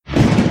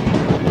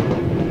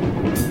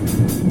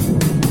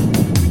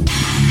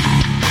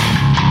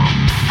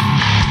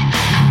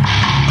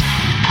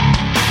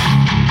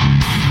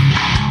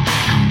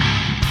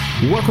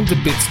welcome to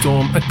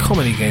Bitstorm, a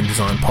comedy game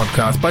design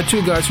podcast by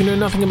two guys who know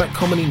nothing about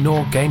comedy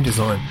nor game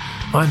design.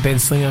 I'm Ben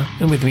Slinger,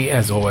 and with me,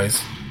 as always,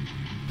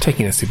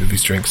 taking a sip of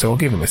his drink, so I'll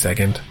give him a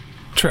second,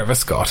 Trevor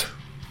Scott.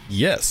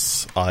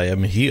 Yes, I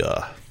am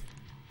here.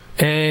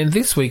 And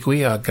this week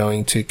we are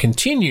going to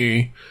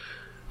continue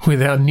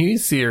with our new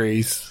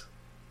series,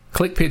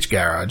 Click Pitch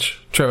Garage.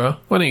 Trevor,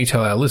 why don't you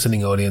tell our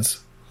listening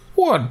audience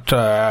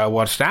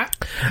what's that?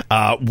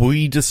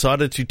 We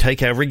decided to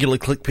take our regular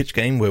click pitch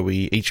game where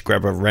we each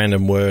grab a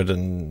random word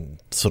and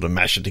sort of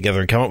mash it together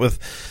and come up with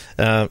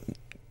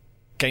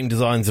game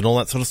designs and all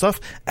that sort of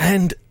stuff,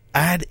 and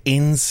add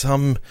in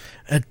some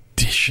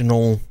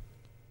additional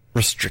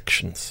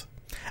restrictions,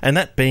 and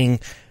that being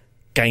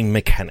game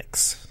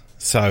mechanics.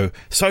 So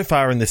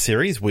far in this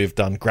series, we've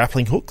done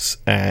grappling hooks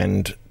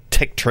and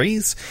tech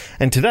trees,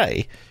 and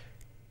today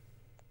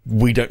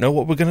we don't know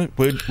what we're gonna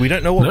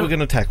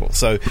tackle.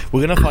 So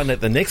we're gonna find out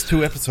the next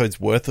two episodes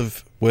worth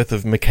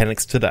of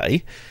mechanics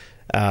today.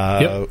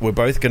 Yep. We're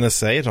both gonna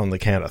say it on the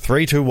count of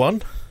 3, 2,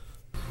 1.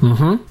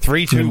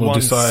 3, 2,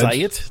 1.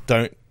 Say it.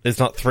 Don't. It's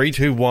not 3,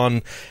 2,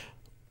 1.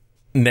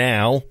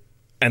 Now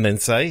and then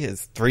say.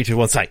 It's 3, 2,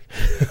 1. Say.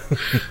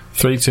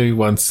 3, 2,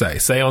 1. Say.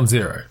 Say on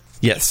 0.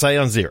 Yeah. Say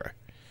on 0.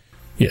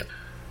 Yeah.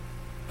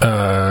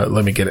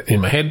 Let me get it in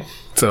my head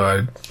so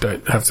I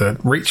don't have to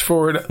reach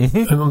for it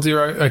on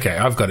 0. Okay,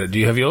 I've got it. Do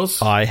you have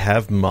yours? I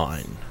have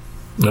mine.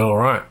 All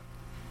right.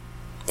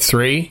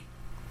 3,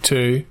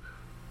 2,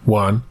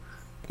 1.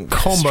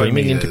 Combo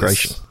Streaming meters.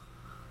 integration.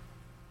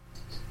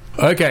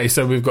 Okay,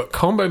 so we've got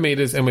combo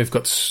meters and we've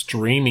got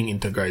streaming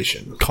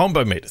integration.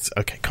 Combo meters.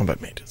 Okay, combo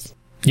meters.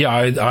 Yeah,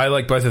 I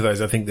like both of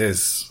those. I think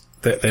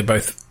they're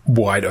both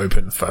wide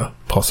open for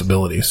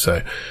possibilities.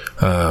 So,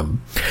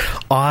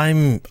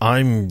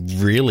 I'm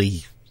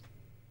really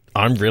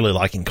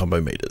liking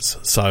combo meters.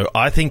 So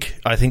I think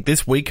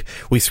this week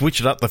we switch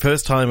it up. The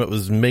first time it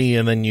was me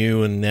and then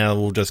you, and now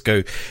we'll just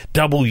go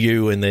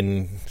W and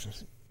then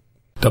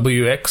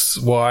W, X,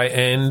 Y,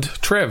 and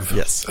Trev.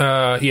 Yes.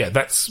 Yeah,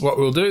 that's what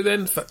we'll do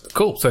then.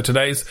 Cool. So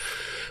today's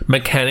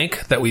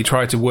mechanic that we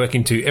try to work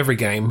into every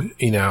game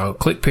in our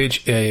click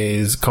pitch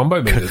is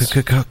combo meters.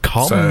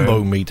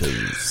 Combo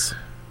meters.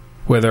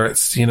 Whether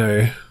it's,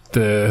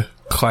 the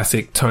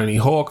classic Tony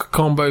Hawk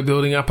combo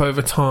building up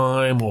over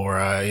time, or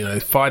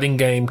fighting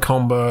game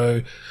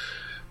combo,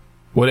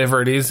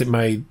 whatever it is,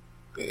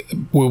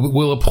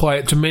 we'll apply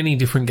it to many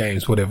different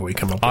games, whatever we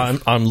come up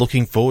with. I'm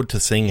looking forward to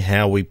seeing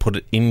how we put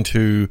it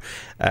into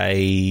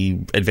a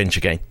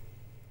adventure game,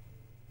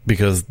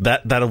 because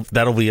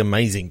that'll be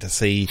amazing to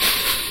see.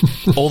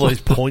 All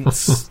those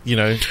points,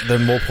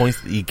 the more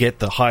points that you get,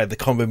 the higher the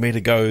combo meter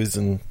goes,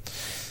 and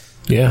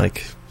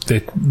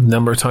the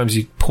number of times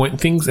you point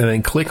things and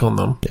then click on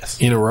them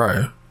in a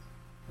row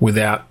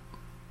without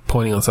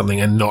pointing on something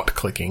and not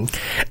clicking.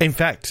 In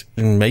fact,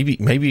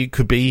 maybe it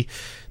could be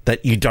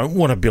that you don't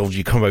want to build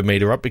your combo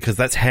meter up because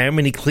that's how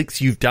many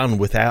clicks you've done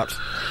without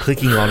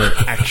clicking on an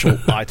actual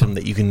item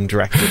that you can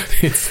interact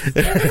with.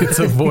 It's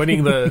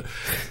avoiding the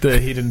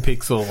hidden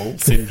pixel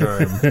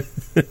syndrome.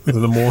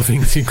 The more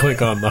things you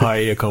click on, the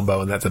higher your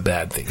combo, and that's a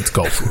bad thing. It's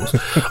golf rules.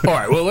 All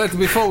right, well,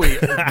 before we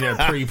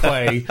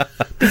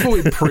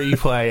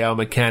pre-play our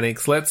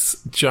mechanics,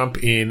 let's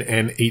jump in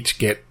and each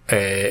get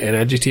an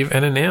adjective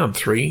and a noun.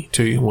 3,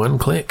 2, 1,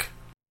 click.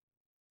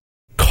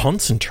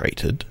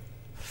 Concentrated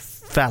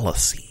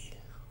fallacy.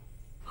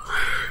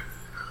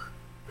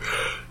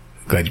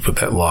 Glad you put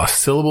that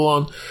last syllable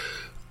on.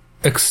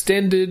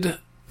 Extended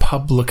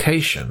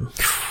publication.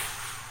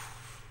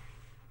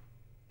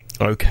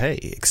 Okay,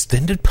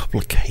 extended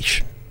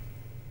publication.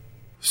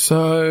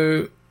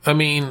 So,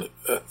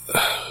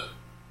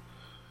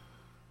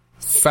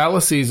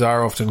 fallacies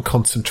are often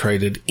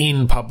concentrated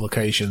in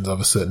publications of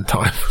a certain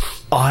type.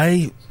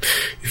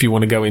 If you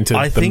want to go into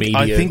the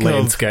media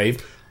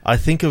landscape. I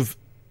think of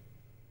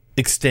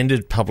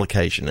extended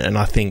publication, and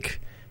I think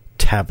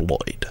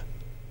tabloid,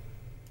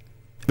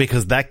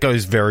 because that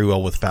goes very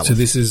well with fallacy. So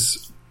this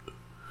is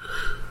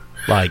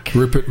like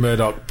Rupert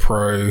Murdoch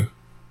pro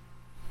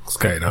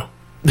skater.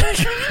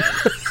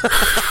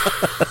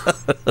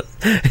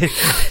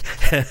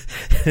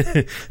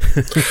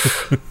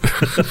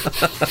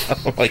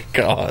 Oh my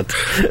god.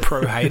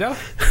 Pro hater.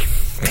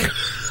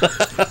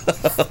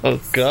 Oh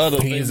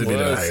god, he is a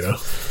bit of a hater.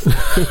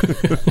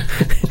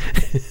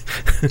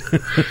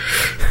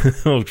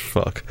 Oh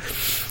fuck.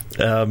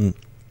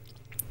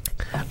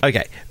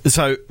 Okay,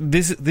 so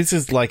this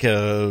is like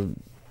I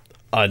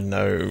don't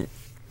know,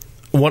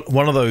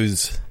 one of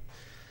those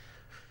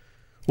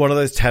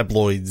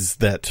tabloids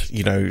that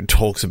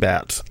talks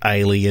about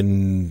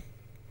alien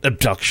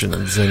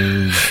abductions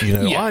and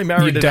I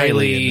married an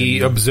Daily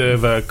alien.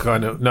 Observer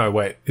kind of. No,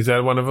 wait, is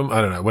that one of them?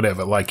 I don't know.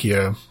 Whatever. Like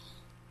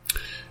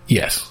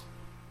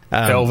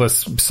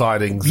Elvis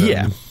sightings.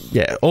 Yeah.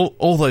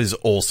 All those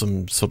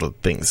awesome sort of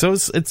things. So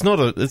it's not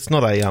a It's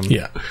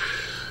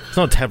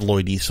not a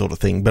tabloidy sort of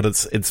thing, but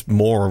it's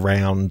more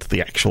around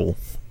the actual.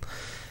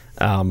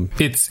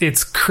 It's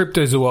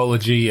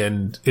cryptozoology,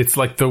 and it's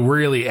like the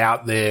really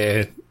out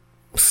there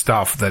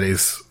stuff that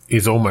is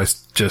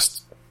almost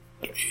just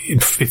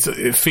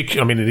it's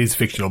fiction. I mean, it is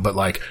fictional, but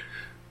like,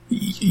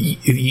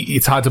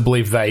 it's hard to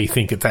believe they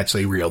think it's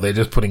actually real. They're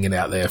just putting it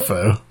out there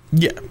for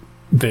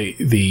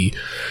the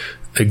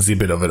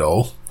exhibit of it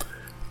all.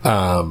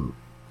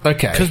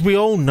 Okay, because we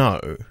all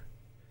know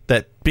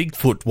that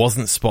Bigfoot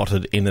wasn't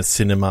spotted in a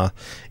cinema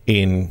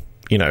in,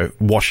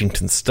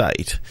 Washington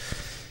State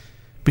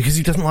because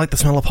he doesn't like the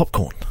smell of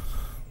popcorn.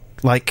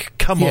 Like,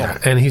 come on.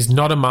 And he's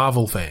not a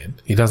Marvel fan.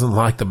 He doesn't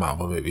like the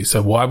Marvel movies.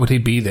 So why would he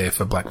be there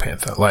for Black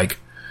Panther? Like,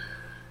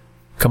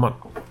 come on.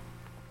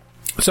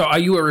 So are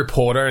you a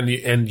reporter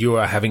and you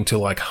are having to,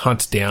 like,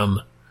 hunt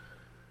down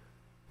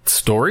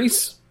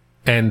stories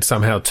and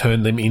somehow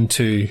turn them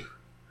into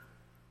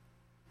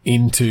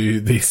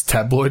this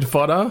tabloid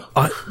fodder?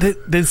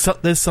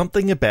 There's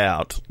something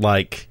about,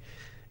 like,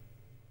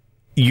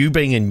 you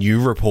being a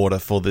new reporter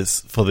for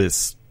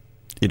this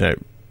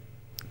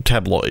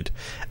tabloid,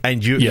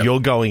 and you're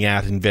going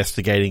out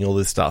investigating all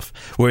this stuff,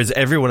 whereas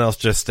everyone else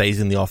just stays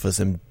in the office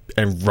and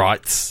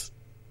writes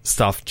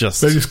stuff. They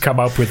just come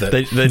up with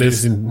it. They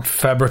just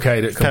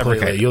fabricate it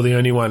completely. You're the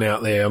only one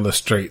out there on the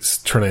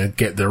streets trying to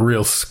get the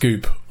real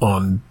scoop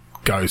on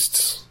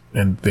ghosts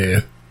and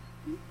their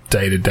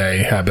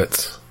day-to-day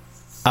habits.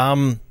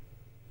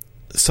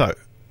 So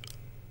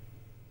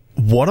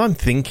what I'm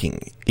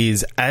thinking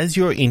is, as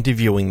you're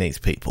interviewing these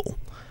people,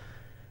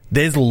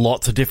 there's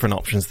lots of different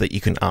options that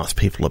you can ask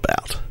people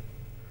about.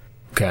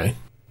 Okay.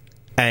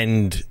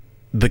 And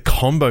the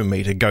combo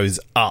meter goes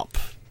up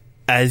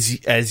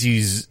as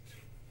you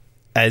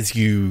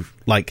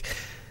like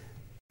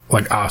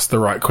ask the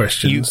right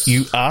questions.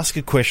 You ask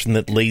a question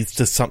that leads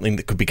to something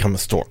that could become a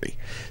story.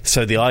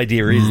 So the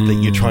idea is that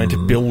you're trying to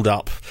build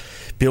up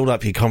your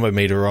combo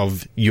meter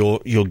of you're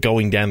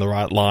going down the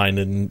right line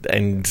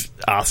and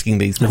asking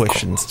these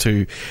questions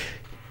to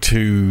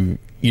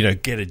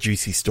get a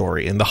juicy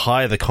story. And the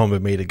higher the combo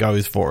meter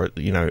goes for it,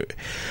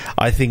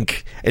 I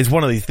think it's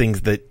one of these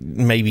things that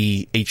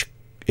maybe each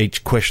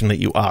question that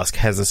you ask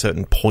has a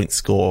certain point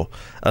score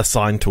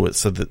assigned to it,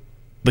 so that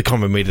the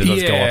combo meter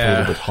does go up a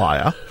little bit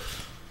higher.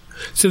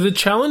 So the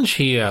challenge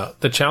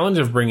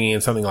of bringing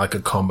in something like a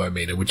combo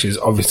meter, which is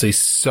obviously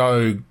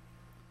so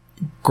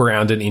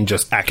grounded in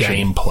just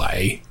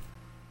gameplay,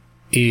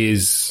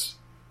 is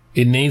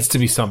it needs to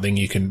be something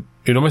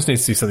it almost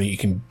needs to be something you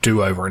can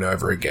do over and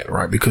over again,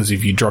 right? Because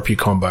if you drop your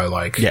combo,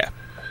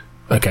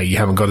 okay, you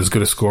haven't got as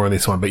good a score on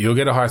this one, but you'll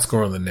get a high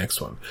score on the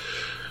next one.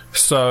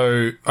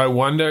 So I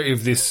wonder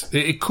if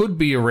it could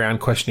be around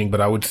questioning, but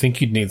I would think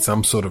you'd need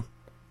some sort of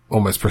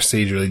almost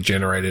procedurally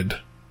generated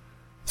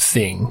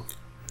thing.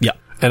 Yeah.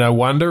 And I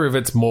wonder if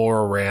it's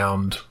more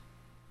around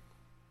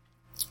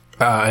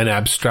an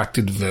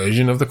abstracted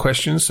version of the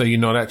questions. So you're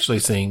not actually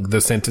seeing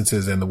the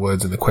sentences and the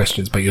words in the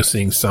questions, but you're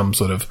seeing some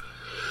sort of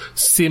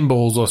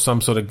symbols or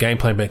some sort of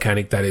gameplay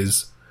mechanic that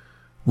is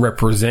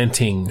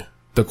representing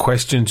the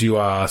questions you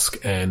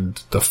ask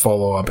and the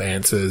follow-up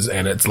answers,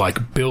 and it's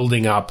like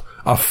building up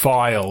a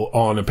file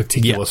on a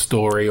particular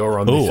story or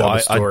on this other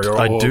story,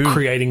 or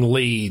creating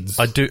leads.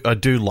 I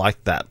do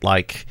like that,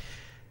 like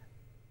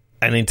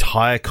an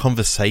entire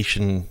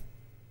conversation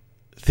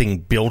thing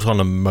built on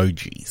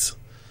emojis.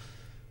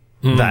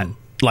 That,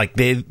 like,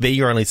 they're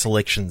your only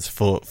selections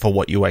for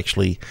what you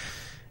actually,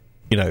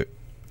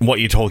 what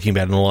you're talking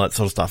about and all that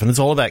sort of stuff. And it's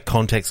all about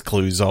context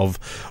clues of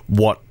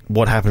what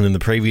happened in the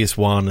previous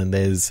one. And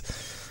there's,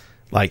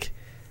 like,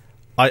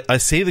 I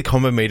see the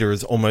combo meter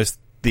as almost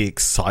the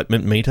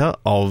excitement meter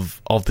of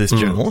this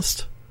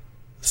journalist.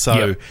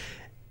 So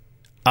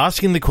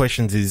asking the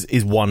questions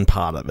is one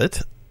part of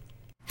it.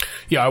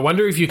 Yeah, I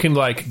wonder if you can,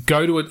 like,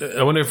 go to it.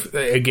 I wonder if,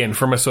 again,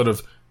 from a sort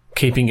of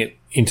keeping it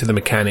into the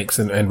mechanics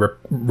and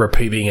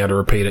being able to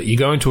repeat it, you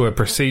go into a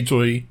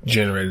procedurally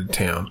generated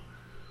town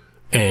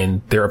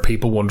and there are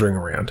people wandering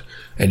around,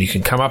 and you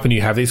can come up and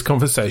you have these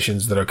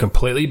conversations that are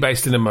completely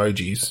based in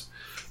emojis.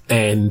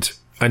 And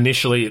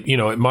initially,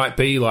 it might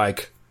be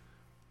like,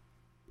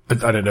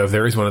 I don't know if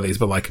there is one of these,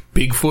 but like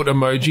Bigfoot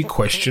emoji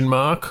question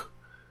mark.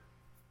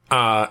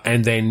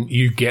 And then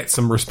you get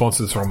some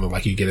responses from them,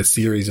 like you get a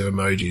series of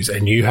emojis,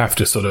 and you have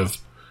to sort of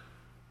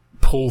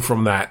pull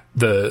from that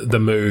the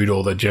mood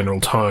or the general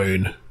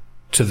tone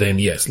to then,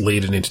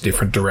 lead it into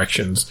different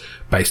directions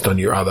based on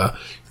your other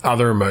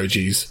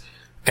emojis.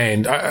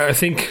 And I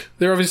think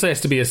there obviously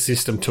has to be a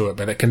system to it,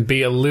 but it can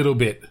be a little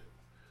bit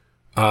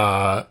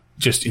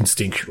just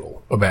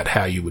instinctual about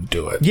how you would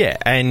do it. Yeah,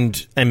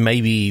 and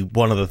maybe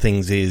one of the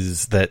things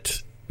is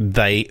that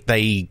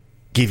they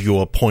give you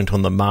a point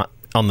on the map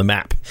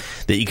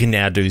that you can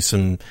now do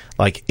some,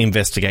 like,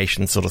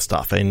 investigation sort of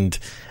stuff, and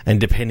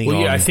depending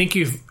on. I think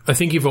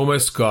you've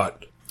almost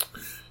got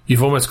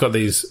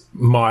these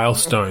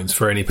milestones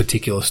for any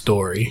particular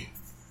story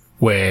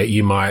where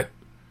you might.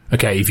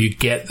 Okay, if you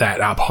get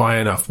that up high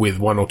enough with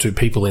one or two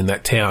people in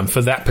that town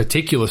for that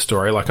particular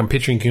story, like I'm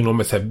picturing you can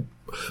almost have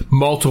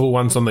multiple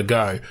ones on the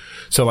go.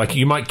 So, like,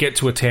 you might get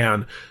to a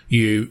town,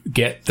 you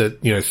get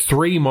the,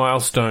 3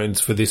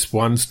 milestones for this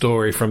one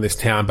story from this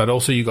town, but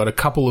also you got a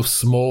couple of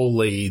small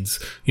leads,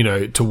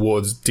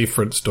 towards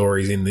different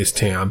stories in this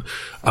town.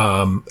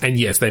 And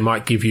yes, they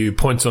might give you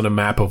points on a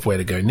map of where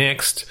to go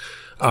next,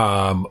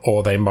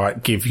 or they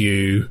might give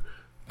you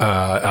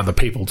other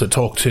people to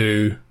talk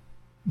to,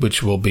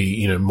 which will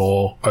be,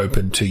 more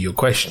open to your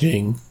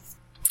questioning.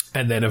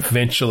 And then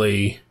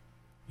eventually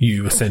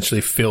you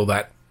essentially fill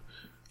that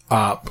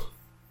up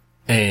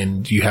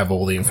and you have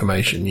all the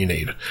information you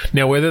need.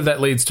 Now, whether that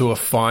leads to a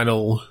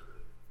final,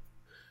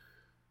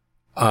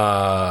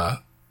 I'm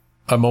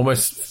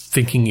almost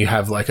thinking you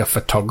have like a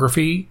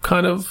photography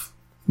kind of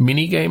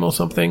mini game or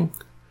something,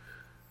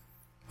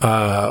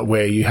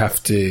 where you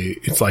have to,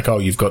 it's like, oh,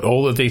 you've got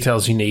all the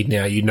details you need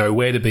now, you know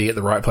where to be at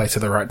the right place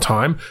at the right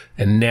time,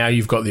 and now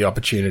you've got the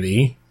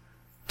opportunity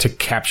to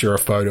capture a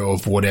photo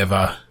of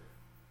whatever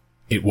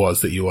it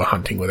was that you were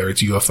hunting, whether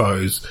it's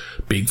UFOs,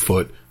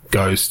 Bigfoot,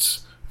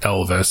 ghosts,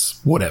 Elvis,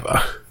 whatever.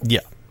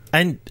 Yeah.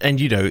 And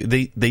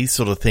these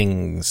sort of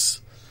things,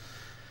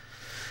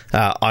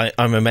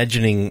 I'm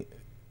imagining,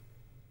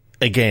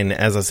 again,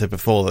 as I said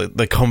before,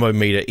 the combo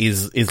meter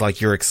is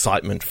like your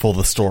excitement for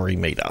the story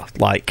meter.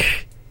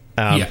 Like,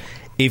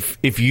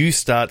 if you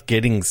start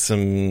getting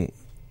some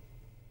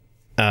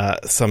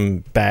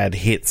bad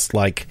hits,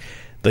 like,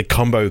 the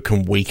combo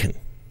can weaken.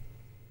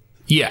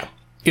 Yeah.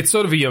 It's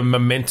sort of your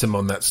momentum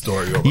on that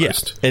story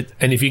almost. Yeah,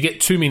 and if you get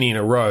too many in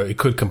a row, it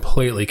could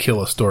completely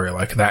kill a story.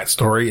 Like, that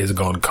story is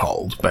gone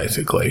cold,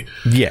 basically.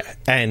 Yeah,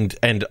 and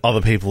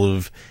other people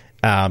have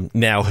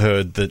now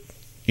heard that,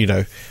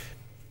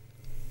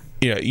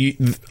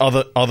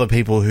 other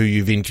people who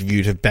you've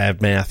interviewed have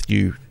badmouthed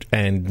you,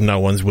 and no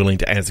one's willing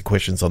to answer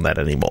questions on that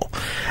anymore.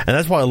 And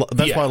that's why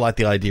I like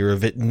the idea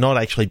of it not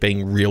actually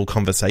being real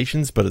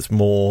conversations, but it's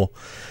more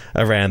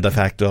around the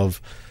fact of,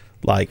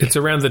 like, it's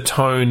around the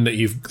tone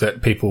that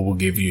people will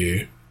give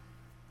you,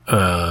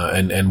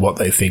 and what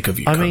they think of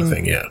you, kind of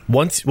thing. Yeah.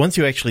 Once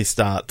you actually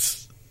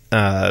start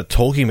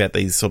talking about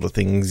these sort of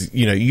things,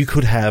 you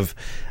could have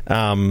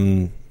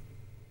even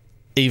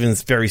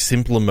very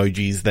simple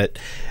emojis that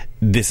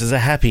this is a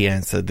happy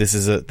answer, this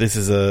is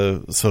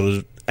a sort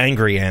of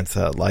angry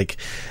answer. Like,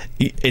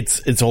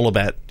 it's all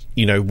about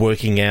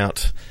working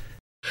out.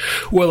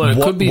 Well, and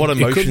what emotions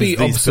it could be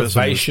these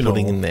observational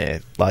putting in there.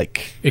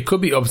 Like, it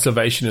could be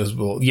observation as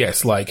well.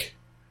 Yes, like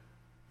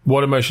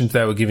what emotions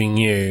they were giving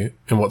you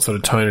and what sort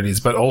of tone it is,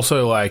 but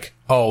also like,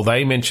 oh,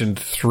 they mentioned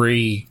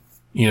 3,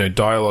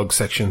 dialogue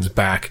sections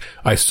back,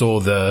 I saw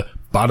the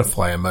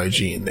butterfly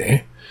emoji in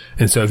there,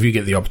 and so if you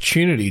get the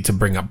opportunity to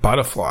bring up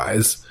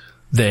butterflies,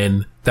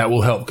 then that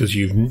will help because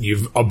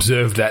you've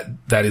observed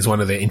that is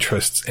one of their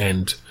interests,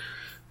 and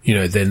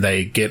then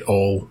they get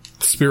all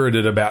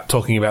spirited about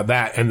talking about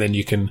that, and then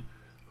you can,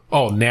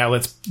 now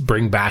let's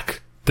bring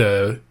back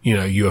the,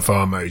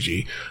 UFO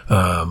emoji,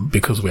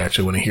 because we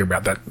actually want to hear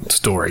about that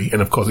story.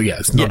 And of course,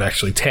 it's not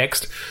actually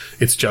text.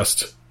 It's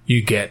just,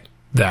 you get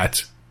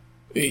that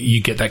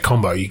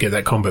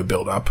combo,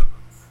 build up,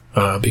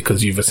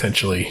 because you've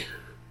essentially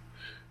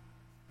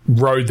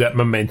rode that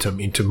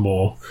momentum into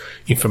more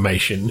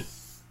information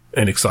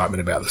and excitement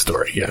about the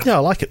story. Yeah. Yeah, I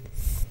like it.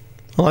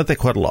 I like that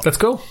quite a lot. That's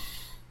cool.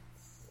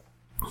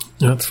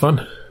 That's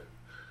fun.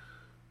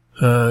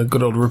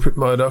 Good old Rupert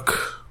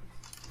Murdoch,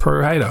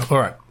 pro hater. All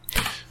right.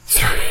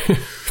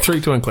 3,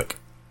 2, 1, click.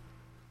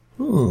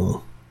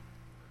 Ooh.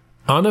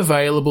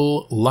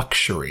 Unavailable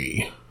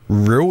luxury.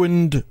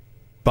 Ruined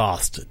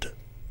bastard.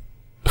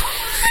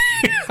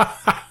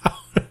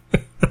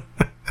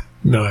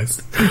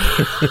 Nice.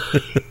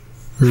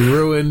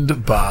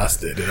 Ruined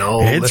bastard.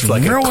 And that's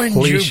like a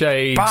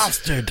cliched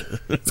bastard.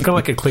 It's kind of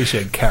like a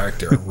cliched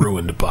character, a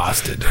ruined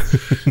bastard.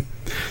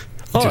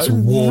 Just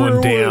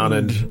worn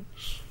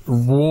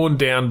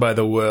down by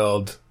the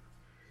world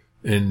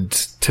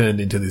and turned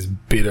into this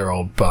bitter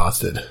old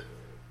bastard.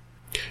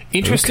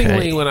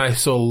 Interestingly, when I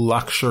saw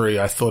luxury,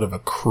 I thought of a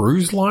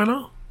cruise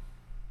liner.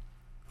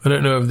 I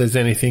don't know if there's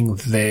anything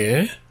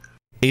there.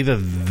 Either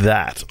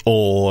that,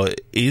 or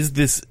is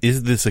this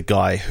a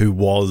guy who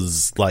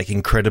was like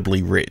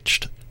incredibly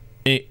rich,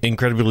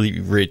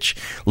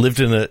 lived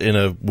in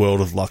a world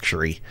of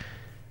luxury,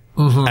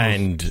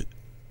 and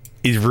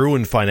is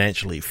ruined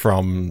financially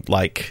from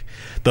like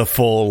the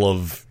fall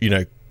of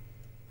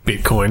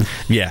Bitcoin.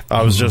 Yeah,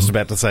 I was just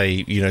about to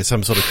say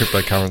some sort of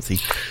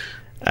cryptocurrency,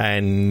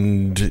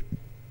 and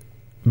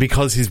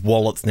because his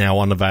wallet's now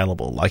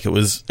unavailable, like it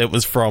was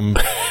from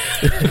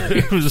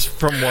it was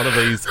from one of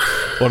these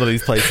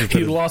places that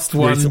he lost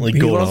one. Recently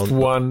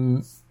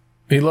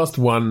He lost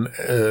one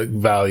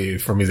value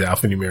from his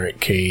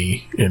alphanumeric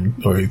key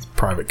or his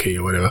private key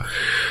or whatever.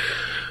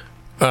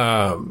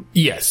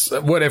 Yes,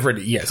 whatever it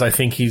is. Yes, I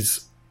think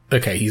he's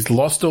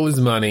lost all his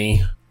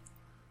money.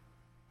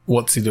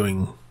 What's he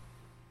doing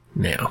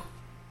now?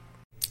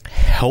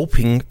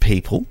 Helping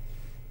people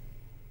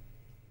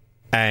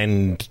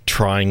and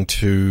trying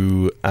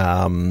to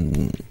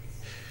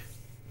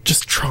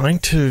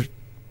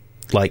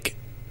like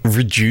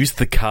reduce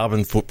the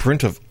carbon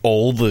footprint of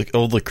all the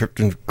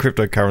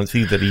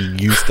cryptocurrency that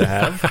he used to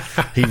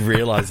have. He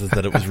realizes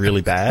that it was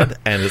really bad,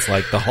 and it's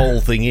like the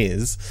whole thing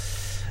is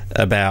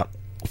about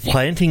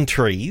planting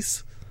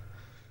trees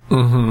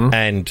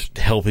and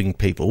helping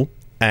people.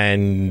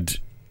 And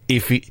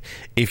if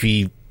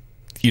he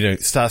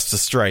starts to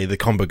stray, the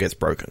combo gets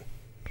broken.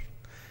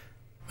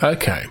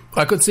 Okay,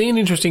 I could see an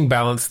interesting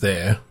balance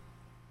there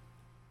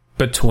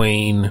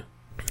between.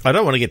 I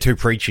don't want to get too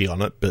preachy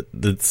on it, but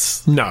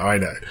it's... No, I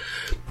know.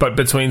 But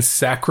between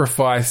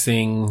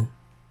sacrificing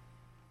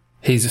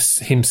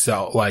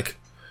himself, like,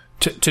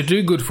 to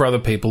do good for other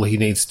people, he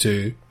needs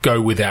to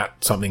go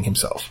without something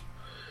himself.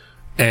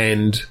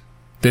 And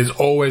there's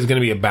always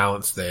going to be a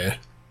balance there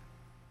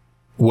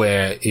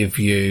where if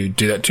you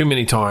do that too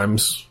many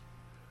times,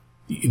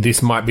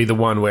 this might be the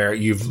one where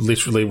you've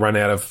literally run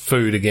out of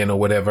food again or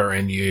whatever,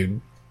 and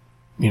you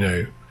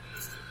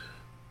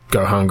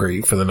go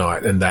hungry for the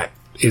night, and that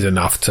is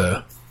enough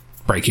to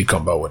break your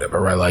combo or whatever,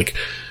 right? Like,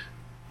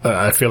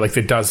 I feel like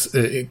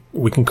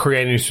we can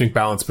create an interesting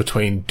balance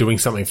between doing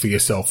something for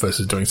yourself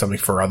versus doing something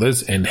for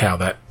others and how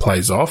that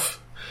plays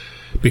off.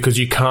 Because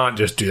you can't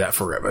just do that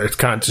forever. It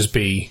can't just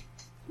be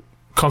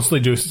constantly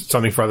do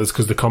something for others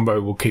because the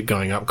combo will keep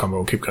going up,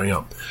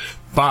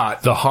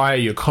 But the higher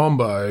your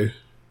combo,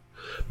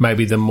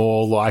 maybe the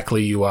more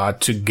likely you are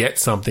to get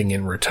something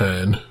in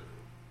return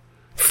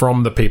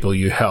from the people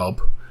you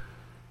help.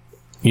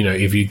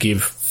 If you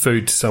give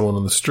food to someone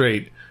on the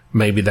street,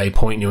 maybe they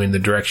point you in the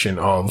direction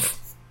of,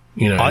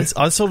 I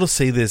sort of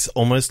see this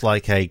almost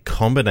like a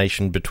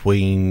combination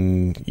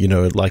between,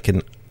 like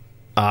an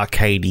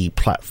arcadey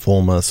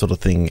platformer sort of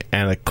thing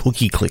and a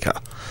cookie clicker.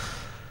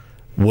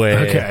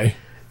 Where,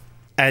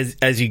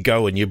 as you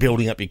go and you're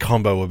building up your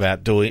combo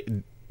about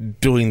doing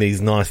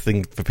these nice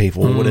things for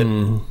people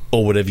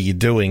or whatever you're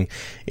doing,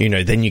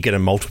 then you get a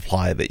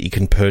multiplier that you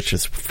can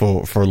purchase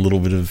for a little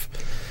bit of,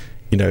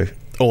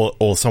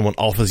 or someone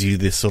offers you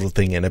this sort of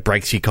thing and it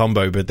breaks your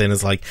combo, but then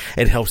it's like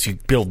it helps you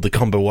build the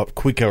combo up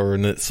quicker,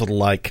 and it's sort of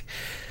like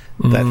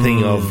that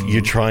thing of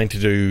you're trying to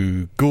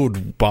do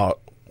good, but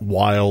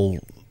while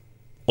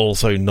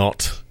also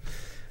not,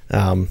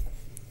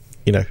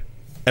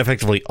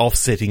 effectively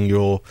offsetting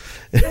your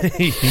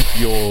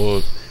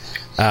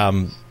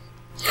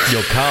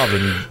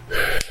carbon.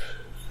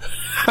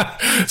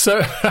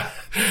 So,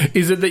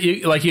 is it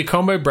that your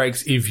combo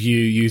breaks if you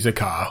use a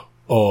car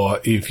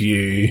or if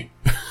you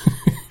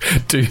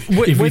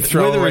whether it's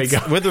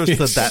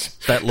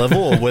that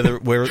level or whether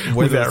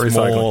it's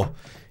more,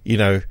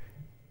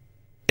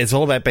 it's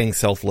all about being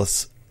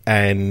selfless.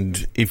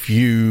 And if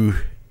you,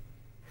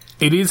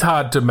 it is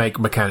hard to make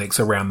mechanics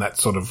around that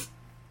sort of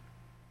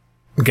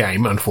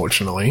game,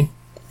 unfortunately.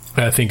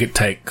 I think it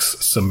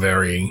takes some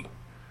it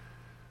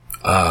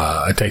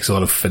takes a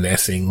lot of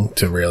finessing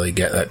to really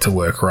get that to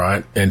work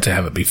right and to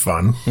have it be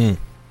fun.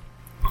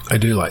 I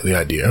do like the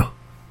idea.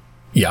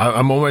 Yeah,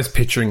 I'm almost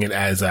picturing it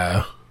as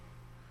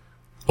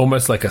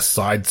almost like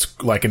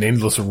like an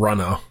endless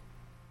runner,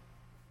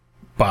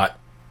 but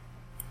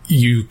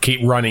you keep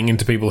running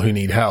into people who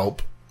need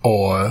help,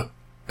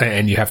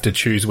 and you have to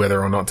choose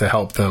whether or not to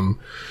help them.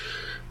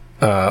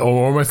 Or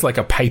almost like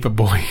a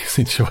paperboy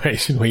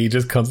situation where you're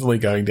just constantly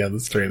going down the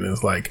street and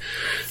it's like,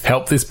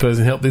 help this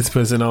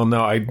person. Oh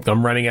no,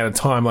 I'm running out of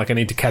time. Like I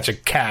need to catch a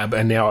cab,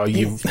 and now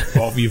you've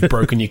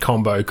broken your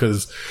combo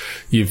because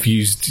you've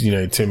used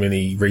too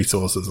many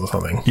resources or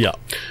something. Yeah.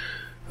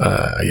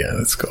 Yeah,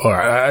 that's cool. All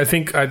right, I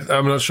think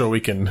I'm not sure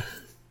we can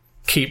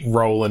keep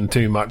rolling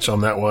too much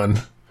on that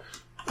one.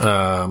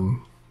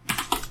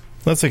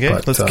 That's okay.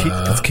 But,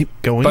 let's keep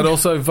going. But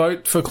also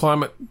vote for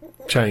climate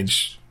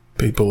change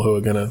people who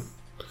are going to,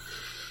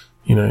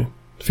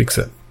 fix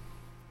it.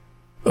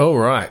 All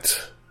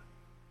right.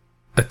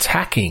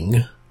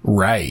 Attacking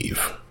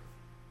Rave.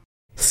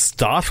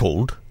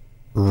 Startled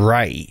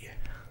Ray.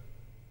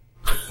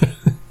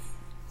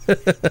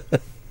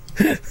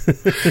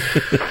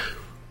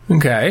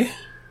 Okay.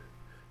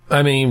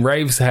 I mean,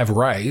 raves have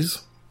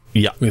rays.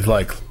 Yeah. With,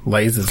 like,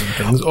 lasers and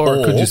things. Or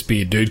it could just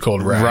be a dude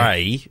called Ray.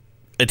 Ray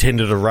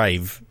attended a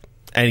rave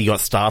and he got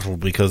startled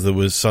because there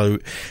was so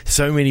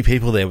many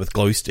people there with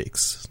glow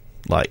sticks.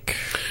 Like...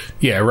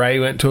 Yeah, Ray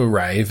went to a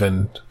rave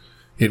and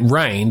it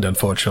rained,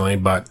 unfortunately,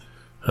 but,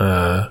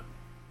 Then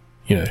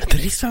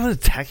he started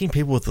attacking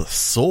people with a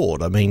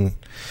sword. I mean,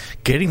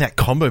 getting that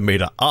combo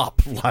meter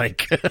up,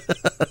 like...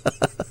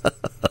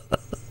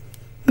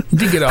 He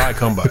did get a high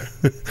combo.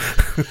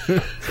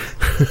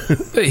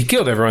 He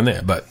killed everyone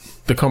there, but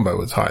the combo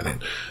was high then.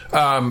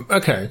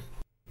 Okay.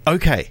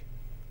 Okay.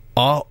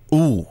 I've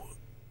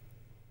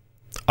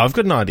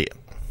got an idea.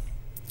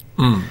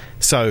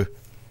 So,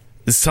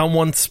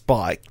 someone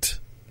spiked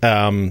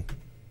the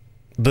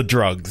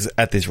drugs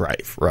at this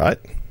rave, right?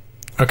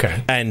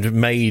 Okay. And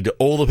made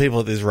all the people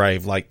at this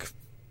rave, like,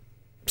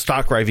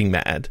 stark raving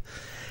mad.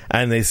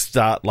 And they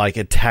start, like,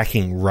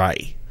 attacking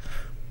Ray.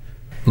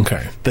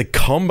 Okay. The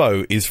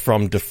combo is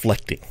from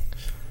deflecting.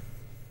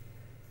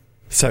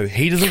 So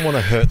he doesn't want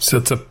to hurt... So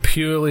it's a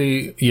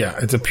purely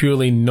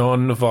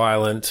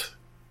non-violent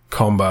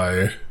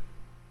combo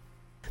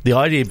The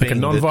idea like being a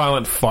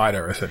non-violent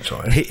fighter,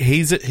 essentially.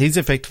 he's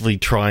effectively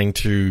trying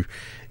to,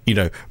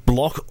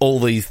 block all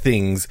these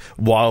things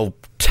while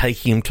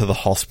taking him to the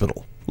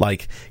hospital.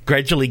 Like,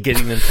 gradually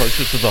getting them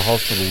closer to the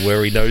hospital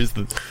where he knows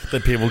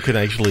that people can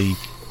actually...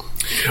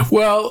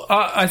 Well,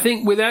 I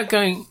think without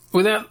going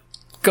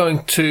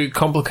too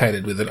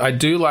complicated with it, I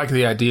do like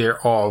the idea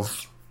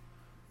of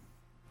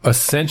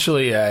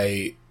essentially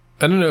I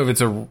don't know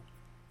if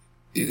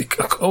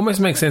it almost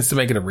makes sense to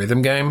make it a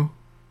rhythm game,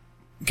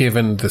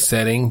 given the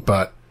setting,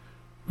 but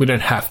we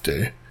don't have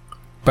to.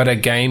 But a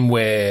game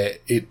where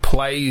it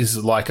plays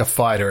like a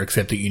fighter,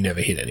 except that you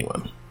never hit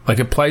anyone. Like,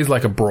 it plays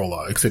like a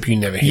brawler, except you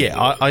never hit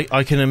anyone.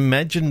 I can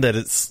imagine that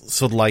it's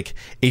sort of like,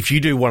 if you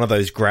do one of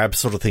those grab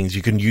sort of things,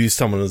 you can use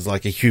someone as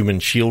like a human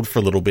shield for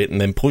a little bit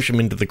and then push them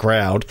into the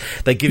crowd.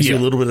 That gives you a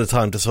little bit of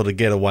time to sort of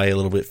get away a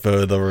little bit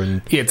further.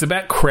 And yeah, it's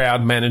about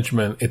crowd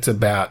management. It's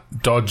about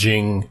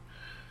dodging.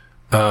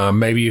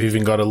 Maybe you've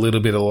even got a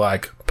little bit of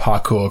like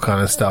parkour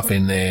kind of stuff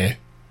in there.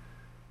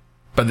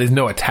 But there's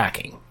no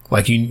attacking.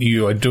 Like,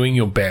 you are doing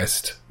your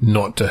best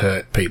not to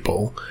hurt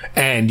people,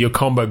 and your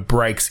combo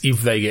breaks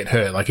if they get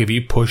hurt. Like, if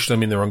you push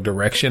them in the wrong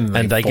direction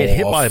and they get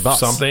hit by a bus,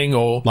 something,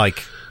 or they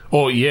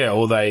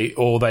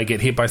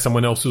get hit by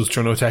someone else who's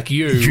trying to attack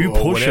you. You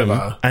or push whatever.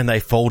 them and they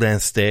fall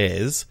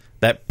downstairs.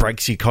 That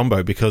breaks your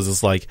combo because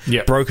it's like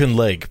broken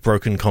leg,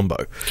 broken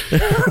combo.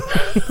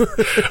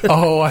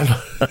 Oh,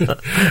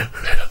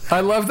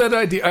 I love that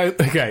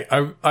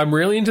idea. I'm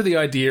really into the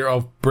idea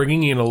of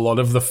bringing in a lot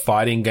of the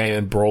fighting game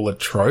and brawler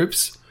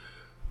tropes,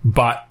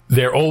 but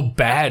they're all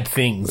bad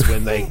things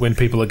when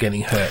people are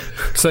getting hurt.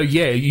 So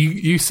yeah,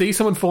 you see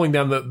someone falling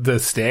down the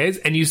stairs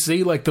and you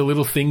see like the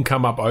little thing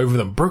come up over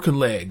them, broken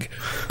leg,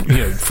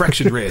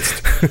 fractured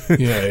wrist, and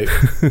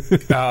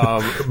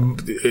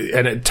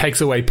it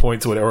takes away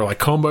points or whatever, like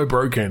combo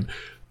broken.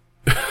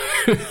 I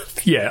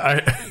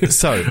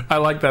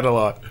like that a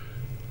lot.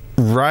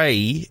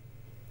 Ray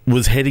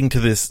was heading to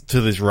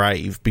this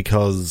rave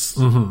because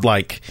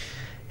like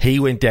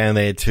he went down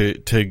there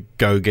to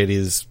go get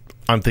his,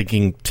 I'm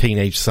thinking,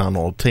 teenage son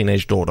or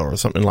teenage daughter or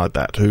something like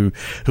that, who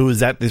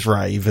was at this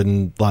rave,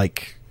 and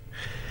like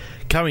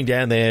coming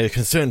down there,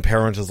 concerned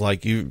parent is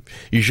like, you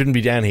shouldn't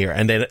be down here,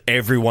 and then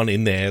everyone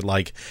in there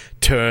like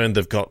turned,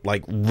 they've got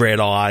like red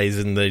eyes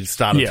and they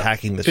start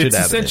attacking the shit out of it.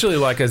 It's essentially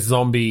like a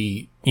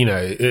zombie,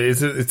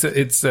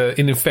 it's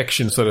an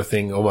infection sort of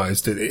thing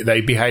almost. They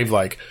behave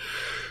like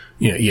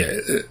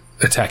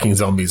attacking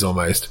zombies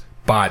almost,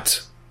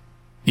 but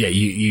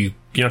you're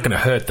not going to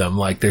hurt them.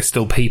 Like, they're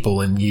still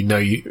people, and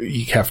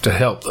you have to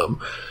help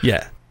them.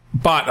 Yeah.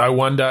 But I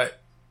wonder,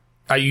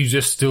 are you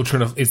just still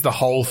trying to... Is the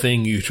whole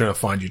thing you trying to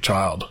find your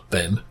child,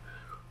 then?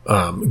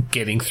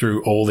 Getting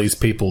through all these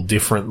people,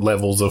 different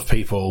levels of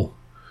people.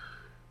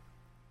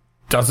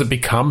 Does it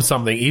become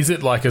something? Is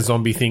it like a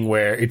zombie thing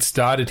where it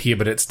started here,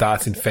 but it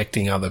starts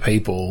infecting other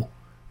people?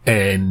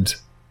 And,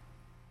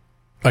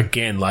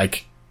 again,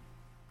 like...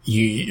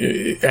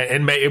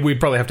 we'd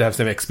probably have to have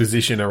some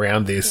exposition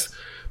around this,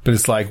 but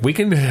it's like, we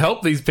can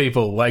help these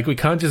people. Like, we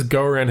can't just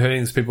go around hurting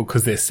these people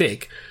because they're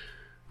sick.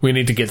 We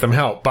need to get them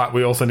help, but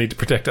we also need to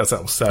protect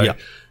ourselves. So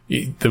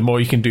the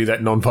more you can do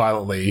that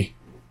non-violently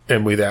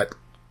and without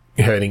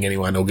hurting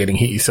anyone or getting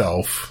hit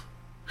yourself.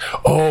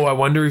 Oh, I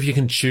wonder if you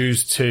can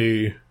choose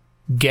to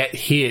get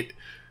hit,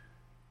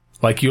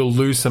 like you'll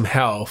lose some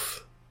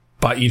health,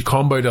 but your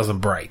combo doesn't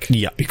break.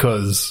 Yeah.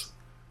 Because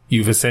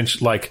you've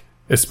essentially, like...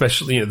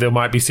 Especially, there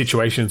might be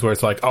situations where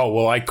it's like, oh,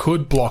 well, I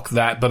could block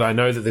that, but I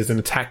know that there's an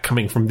attack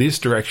coming from this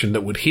direction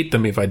that would hit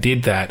them if I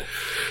did that.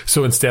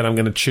 So instead, I'm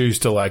going to choose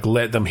to, like,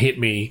 let them hit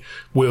me.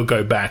 We'll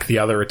go back. The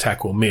other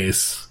attack will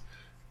miss.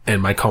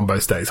 And my combo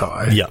stays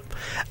high. Yeah.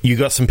 You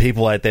got some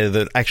people out there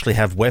that actually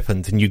have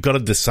weapons, and you've got to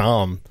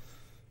disarm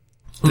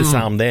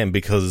them,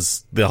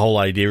 because the whole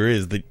idea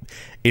is that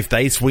if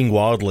they swing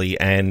wildly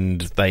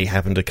and they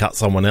happen to cut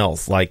someone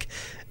else, like...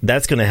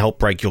 that's going to help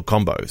break your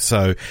combo.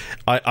 So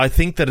I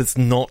think that it's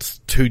not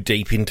too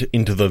deep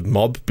into the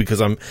mob, because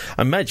I'm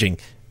imagining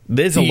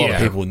there's a lot of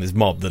people in this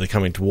mob that are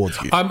coming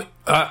towards you.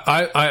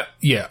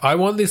 I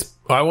want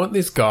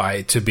this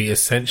guy to be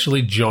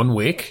essentially John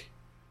Wick,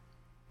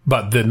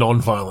 but the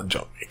non-violent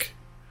John Wick.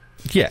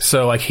 Yeah.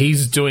 So like,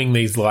 he's doing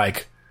these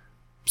like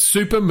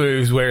super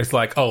moves where it's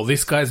like, oh,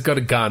 this guy's got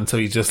a gun, so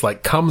he just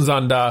like comes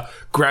under,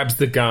 grabs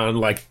the gun,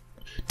 like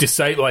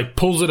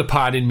pulls it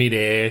apart in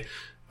midair.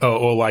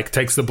 Or like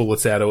takes the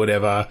bullets out or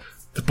whatever.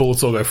 The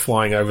bullets all go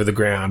flying over the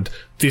ground.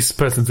 This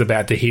person's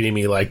about to hit him.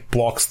 He like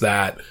blocks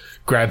that,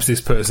 grabs this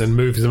person,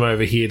 moves them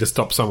over here to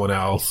stop someone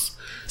else.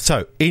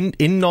 So in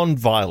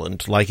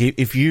non-violent, like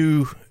if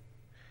you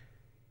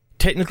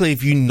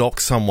knock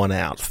someone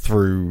out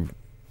through,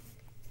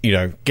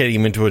 getting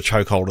them into a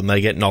chokehold and they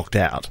get knocked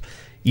out,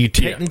 you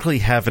technically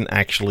haven't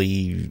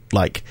actually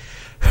like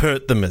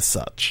hurt them as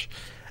such.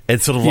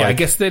 It's sort of like... I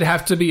guess there'd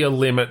have to be a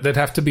limit. There'd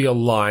have to be a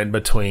line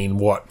between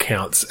what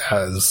counts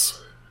as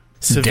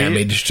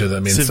damage to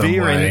them in some way.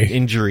 Severe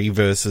injury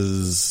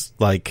versus,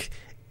 like,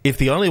 if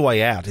the only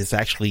way out is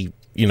actually,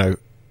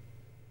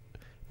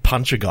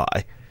 punch a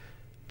guy,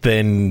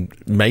 then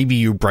maybe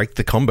you break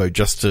the combo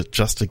just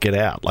to get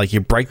out. Like,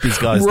 you break these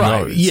guys'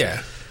 nose.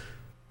 Yeah.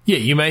 Yeah,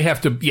 you may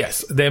have to...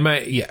 Yes, there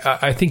may... Yeah,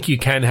 I think you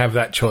can have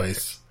that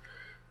choice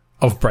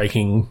of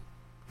breaking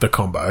the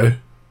combo.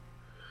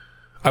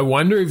 I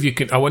wonder if you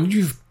can... I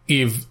wonder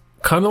if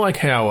kind of like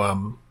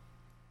how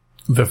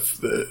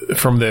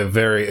from the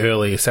very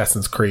early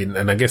Assassin's Creed,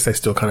 and I guess they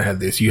still kind of had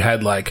this, you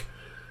had, like,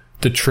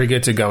 the trigger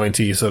to go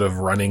into your sort of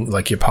running,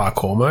 like your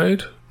parkour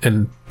mode,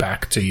 and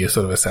back to your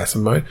sort of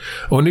assassin mode.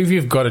 I wonder if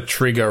you've got a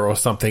trigger or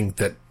something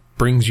that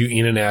brings you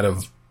in and out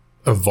of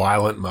a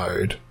violent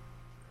mode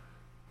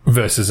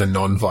versus a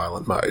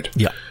non-violent mode.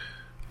 Yeah.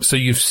 So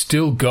you've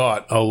still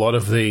got a lot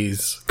of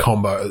these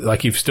combo,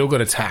 like you've still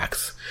got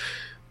attacks,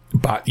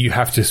 but you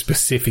have to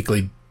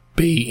specifically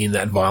be in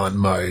that violent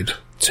mode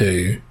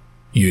to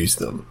use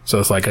them. So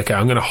it's like, okay,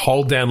 I'm going to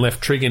hold down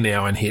left trigger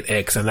now and hit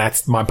X, and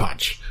that's my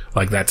punch.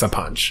 Like, that's a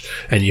punch.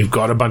 And you've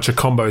got a bunch of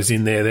combos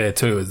in there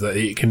too that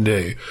you can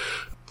do.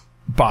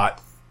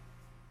 But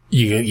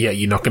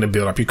you're not going to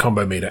build up your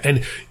combo meter.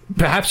 And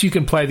perhaps you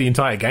can play the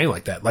entire game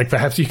like that. Like,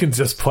 perhaps you can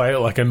just play it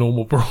like a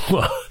normal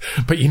brawler,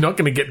 but you're not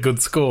going to get good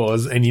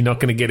scores and you're not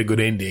going to get a good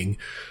ending.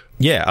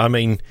 Yeah, I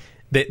mean,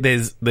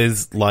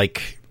 there's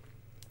like,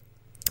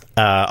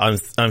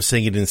 I'm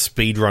seeing it in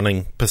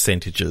speedrunning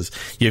percentages.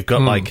 You've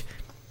got like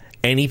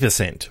any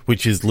percent,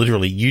 which is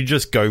literally you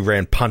just go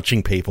around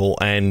punching people,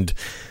 and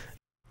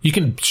you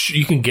can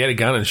get a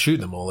gun and shoot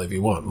them all if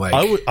you want. Like,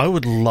 I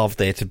would love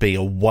there to be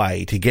a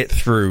way to get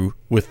through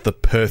with the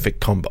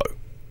perfect combo.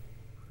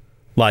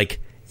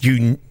 Like,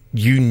 you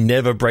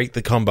never break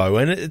the combo,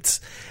 and it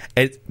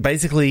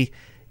basically,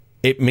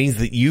 it means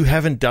that you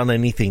haven't done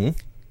anything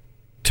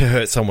to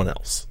hurt someone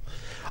else.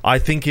 I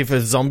think if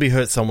a zombie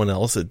hurts someone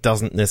else, it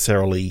doesn't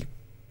necessarily,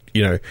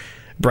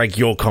 break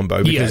your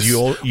combo because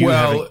you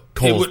haven't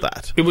caused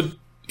that.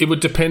 It would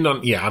depend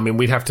on, I mean,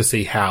 we'd have to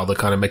see how the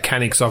kind of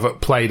mechanics of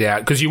it played out,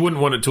 because you wouldn't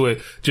want it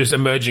to just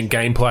emerge in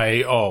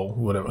gameplay,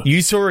 whatever.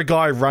 You saw a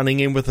guy running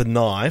in with a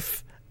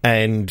knife,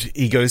 and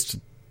he goes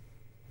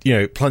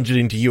to, plunge it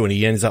into you, and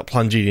he ends up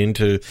plunging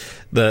into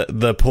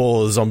the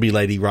poor zombie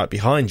lady right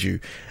behind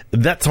you.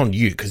 That's on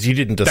you, because you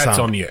didn't disarm. That's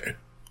on you.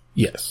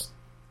 Yes.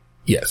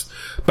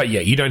 But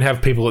you don't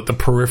have people at the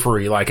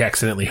periphery, like,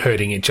 accidentally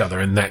hurting each other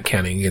and that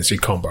counting against your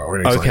combo or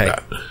anything like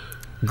that.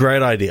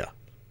 Great idea.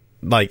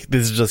 Like,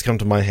 this has just come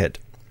to my head.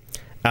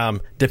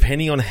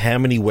 Depending on how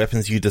many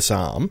weapons you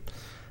disarm,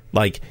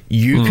 like,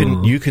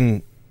 you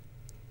can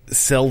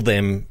sell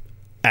them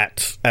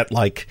at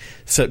like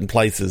certain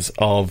places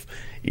of,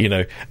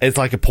 it's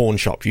like a pawn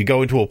shop. You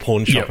go into a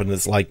pawn shop and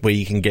it's like where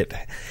you can get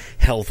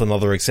health and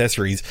other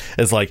accessories.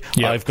 It's like,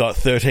 I've got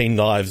 13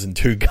 knives and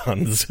 2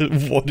 guns.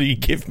 What do you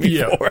give me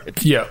for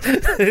it? Yeah.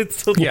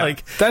 It's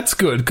like, that's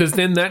good, because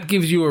then that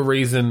gives you a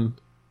reason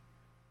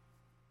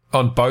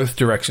on both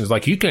directions.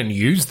 Like, you can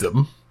use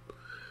them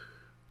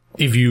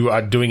if you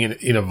are doing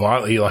it in a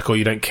violent, or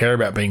you don't care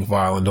about being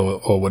violent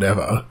or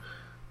whatever,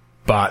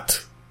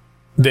 but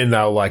then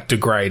they'll, like,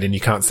 degrade and you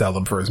can't sell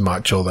them for as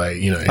much, or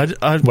they,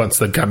 once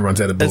the gun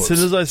runs out of bullets. As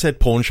soon as I said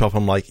pawn shop,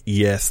 I'm like,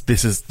 yes,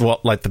 this is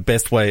what, like, the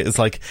best way. It's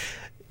like,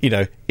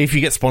 if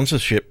you get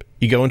sponsorship,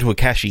 you go into a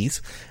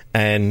Cashies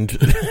and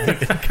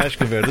Cash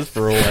Converters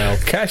for all our...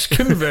 Cash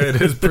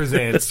Converters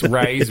presents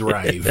Ray's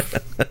Rave.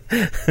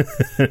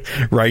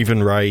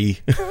 Raven Ray.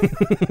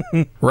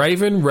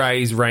 Raven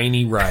Ray's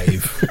Rainy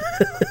Rave.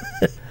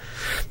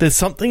 There's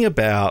something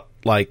about,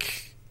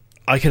 like,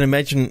 I can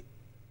imagine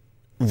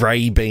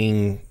Ray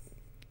being,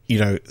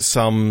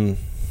 some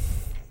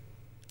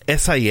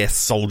SAS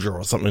soldier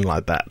or something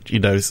like that,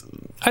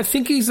 I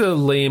think he's a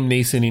Liam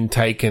Neeson in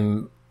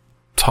Taken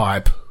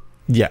type.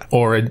 Yeah.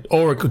 Or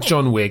a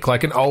John Wick,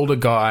 like an older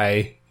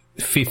guy,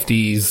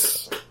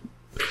 50s,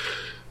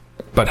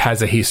 but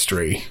has a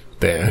history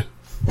there.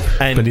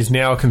 But he's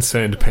now a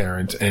concerned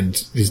parent, and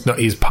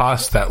he's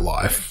past that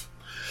life.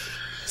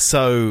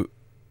 So,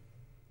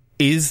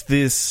 is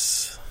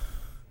this...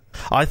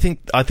 I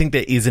think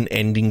there is an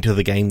ending to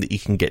the game that you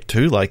can get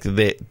to. Like,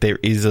 there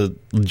is a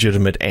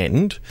legitimate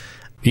end.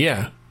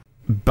 Yeah.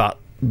 But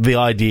the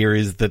idea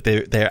is that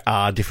there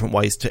are different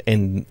ways to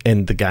end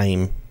the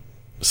game,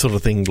 sort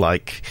of thing,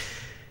 like...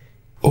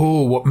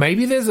 Oh,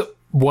 maybe there's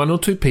 1 or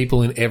 2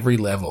 people in every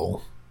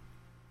level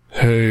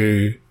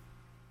who,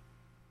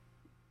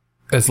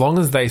 as long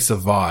as they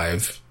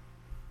survive,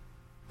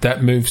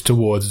 that moves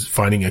towards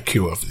finding a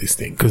cure for this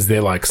thing, because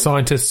they're like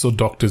scientists or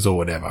doctors or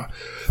whatever.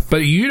 But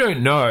you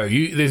don't know.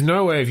 There's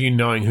no way of you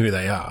knowing who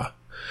they are.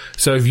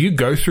 So if you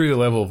go through the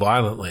level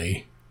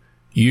violently,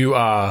 you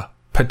are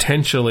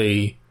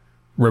potentially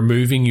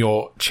removing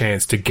your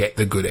chance to get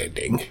the good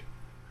ending,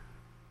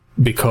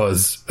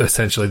 because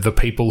essentially the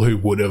people who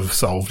would have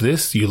solved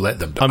this, you let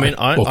them die. I mean,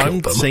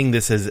 I'm seeing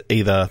this as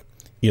either,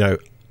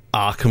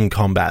 Arkham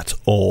Combat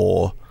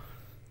or,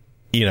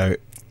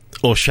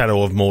 or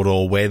Shadow of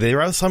Mordor, where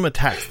there are some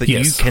attacks that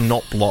you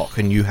cannot block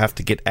and you have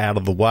to get out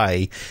of the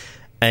way.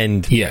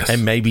 and Yes.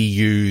 and maybe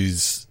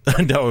use.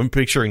 No, I'm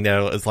picturing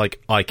now it's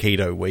like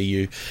Aikido, where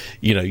you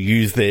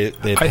use their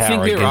power. I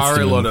think there against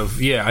are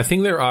them. I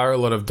think there are a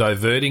lot of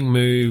diverting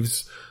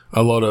moves,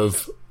 a lot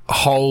of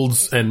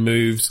holds and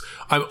moves.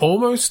 I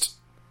almost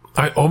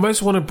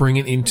want to bring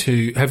it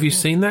into. Have you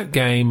seen that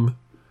game?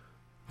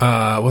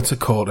 What's it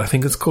called? I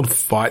think it's called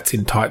Fights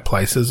in Tight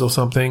Places or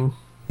something.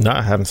 No,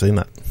 I haven't seen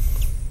that.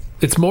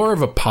 It's more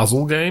of a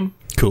puzzle game.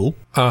 Cool.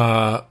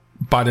 But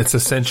it's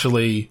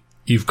essentially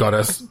you've got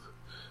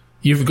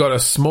a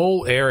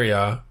small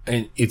area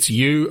and it's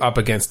you up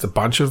against a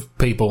bunch of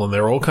people and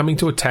they're all coming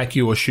to attack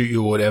you or shoot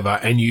you or whatever,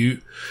 and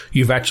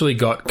you've actually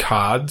got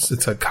cards.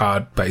 It's a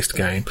card-based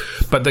game,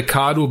 but the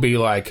card will be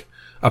like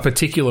a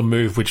particular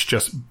move which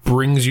just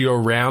brings you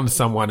around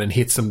someone and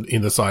hits them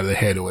in the side of the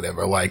head or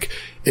whatever. Like,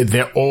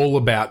 they're all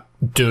about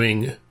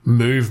doing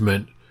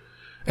movement.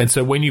 And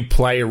so when you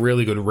play a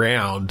really good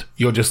round,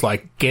 you're just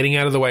like getting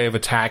out of the way of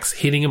attacks,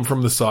 hitting them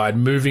from the side,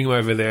 moving them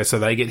over there so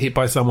they get hit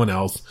by someone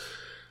else.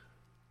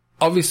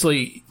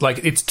 Obviously,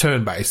 like, it's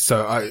turn-based,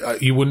 so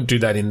you wouldn't do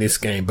that in this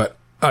game, but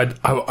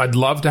I'd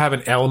love to have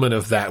an element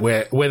of that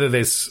where whether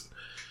there's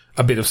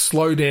a bit of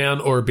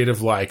slowdown or a bit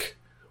of like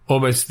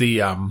almost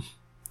the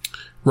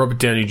Robert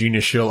Downey Jr.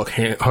 Sherlock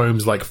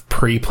Holmes, like,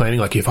 pre-planning,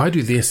 like, if I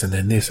do this and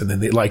then this and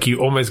then this, like, you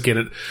almost get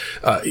it,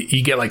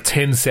 you get like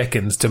 10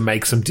 seconds to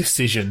make some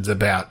decisions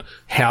about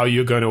how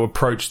you're going to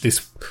approach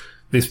this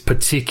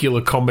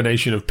particular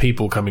combination of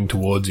people coming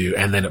towards you,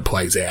 and then it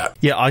plays out.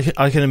 Yeah,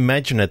 I can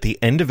imagine at the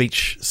end of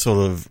each sort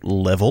of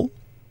level,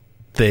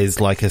 there's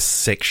like a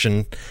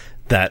section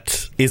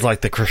that is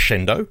like the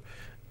crescendo,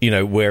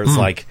 where it's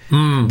like,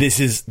 this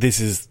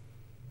is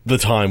the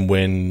time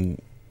when,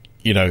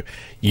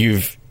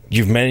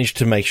 you've managed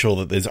to make sure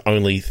that there's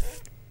only,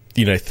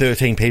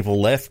 13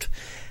 people left,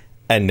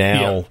 and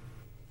now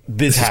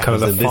this happens,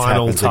 kind of and this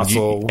happens,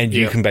 tussle. and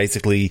you can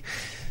basically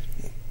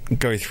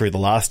go through the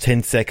last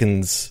 10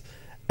 seconds,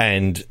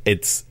 and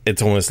it's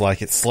almost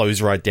like it slows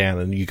right down,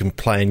 and you can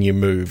plan your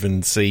move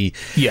and see.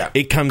 Yeah,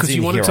 it comes in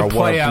you want here. it to I play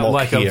want to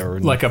out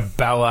block like a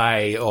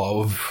ballet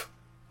of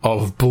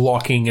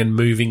blocking and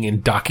moving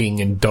and ducking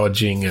and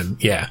dodging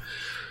and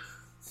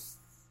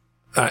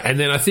and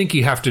then I think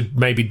you have to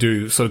maybe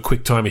do sort of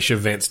quick time-ish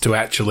events to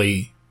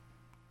actually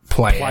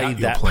play out that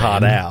your plan.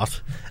 part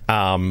out.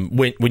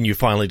 When you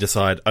finally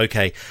decide,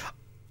 okay,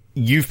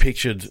 you've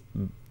pictured,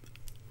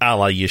 a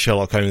la your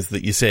Sherlock Holmes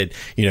that you said,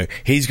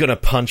 he's going to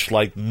punch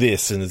like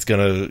this, and it's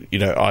going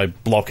to, I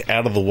block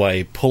out of the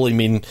way, pull him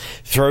in,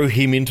 throw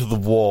him into the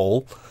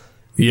wall,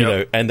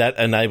 and that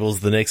enables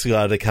the next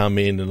guy to come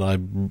in, and I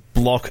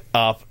block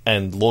up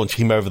and launch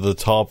him over the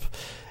top.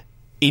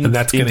 And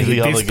that's going to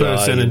hit this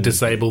person guy and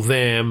disable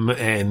them,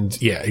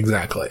 and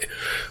exactly.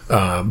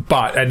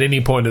 But at any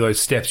point of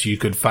those steps, you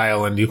could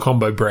fail and your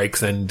combo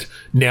breaks, and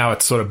now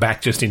it's sort of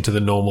back just into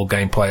the normal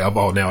gameplay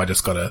of, now I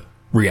just got to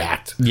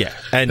react. Yeah,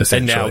 and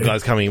now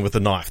guys coming in with a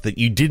knife that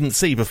you didn't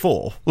see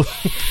before.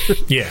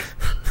 yeah,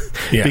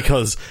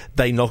 because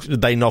they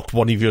knocked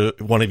one of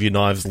your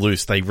knives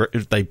loose. They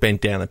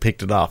bent down and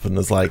picked it up, and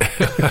was like,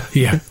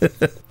 yeah.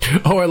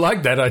 Oh, I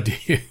like that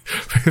idea,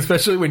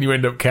 especially when you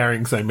end up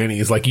carrying so many.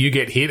 It's like you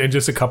get hit, and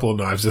just a couple of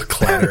knives just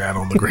clatter out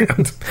on the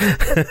ground.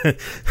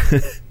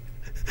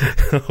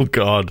 Oh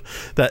God,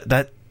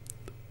 that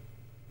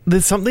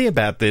there's something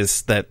about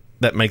this that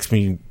makes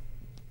me,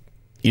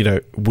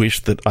 wish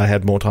that I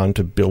had more time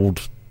to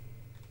build,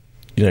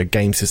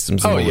 game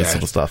systems and all this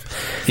sort of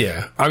stuff.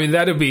 Yeah. I mean,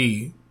 that'd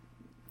be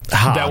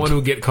hard. That one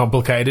will get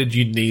complicated.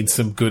 You'd need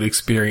some good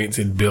experience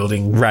in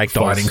building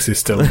fighting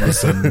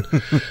systems and,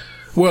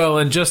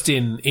 and just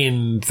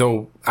in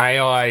the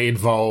AI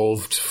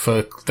involved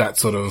for that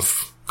sort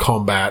of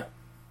combat,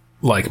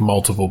 like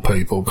multiple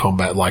people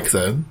combat, like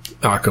the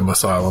Arkham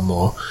Asylum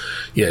or,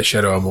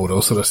 Shadow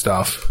Immortal sort of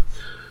stuff.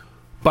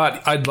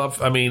 But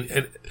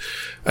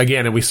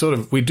again,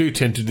 we do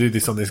tend to do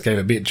this on this game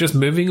a bit, just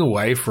moving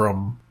away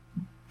from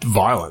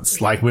violence,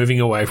 like moving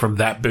away from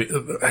that,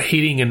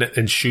 hitting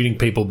and shooting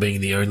people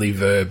being the only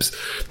verbs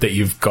that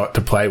you've got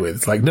to play with.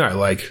 It's like, no,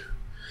 like,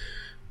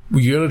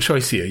 you got a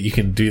choice here. You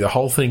can do the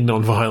whole thing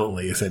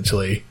non-violently,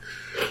 essentially.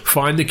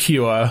 Find the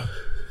cure,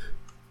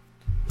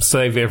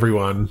 save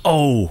everyone.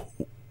 Oh,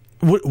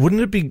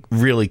 wouldn't it be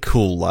really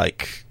cool,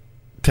 like,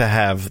 to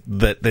have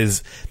that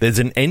there's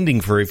an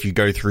ending for if you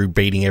go through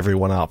beating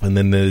everyone up, and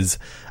then there's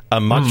a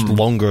much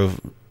longer,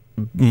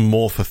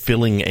 more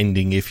fulfilling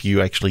ending if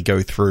you actually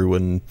go through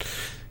and,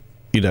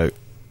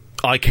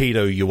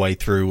 Aikido your way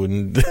through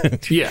and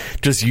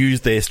just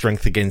use their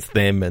strength against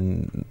them.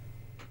 And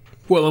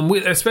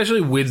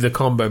especially with the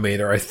combo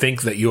meter, I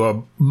think that you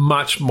are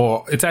much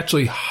more, it's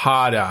actually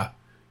harder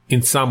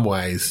in some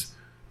ways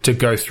to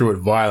go through it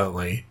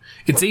violently.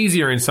 It's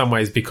easier in some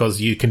ways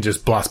because you can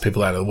just blast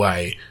people out of the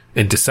way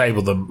and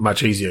disable them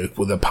much easier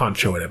with a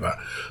punch or whatever.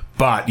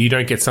 But you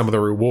don't get some of the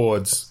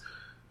rewards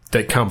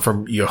that come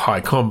from your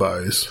high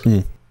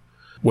combos,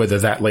 whether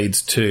that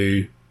leads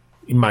to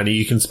money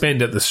you can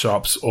spend at the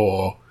shops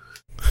or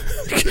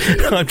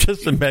I'm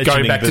just imagining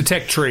going back to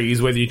tech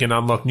trees, whether you can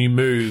unlock new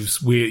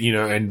moves,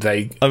 and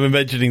I'm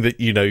imagining that,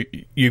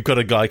 you've got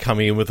a guy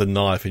coming in with a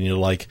knife and you're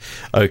like,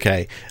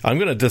 okay, I'm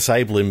going to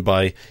disable him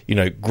by,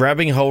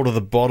 grabbing hold of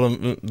the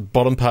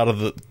bottom part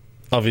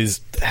of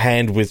his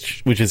hand,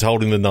 which is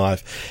holding the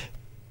knife,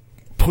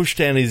 push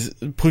down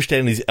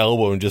his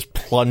elbow and just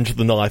plunge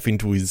the knife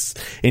into his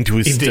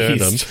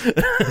sternum.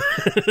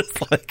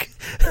 It's like,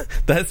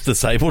 that's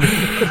disabled.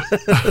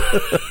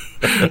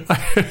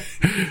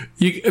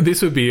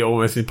 This would be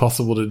almost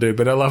impossible to do,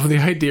 but I love the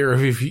idea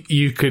of if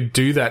you could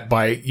do that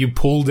by you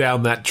pull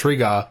down that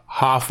trigger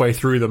halfway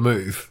through the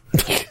move.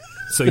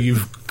 So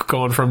you've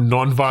gone from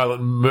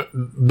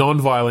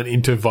non-violent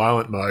into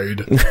violent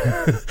mode.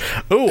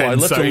 Oh, I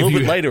left a little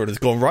bit later and it's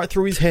gone right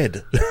through his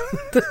head.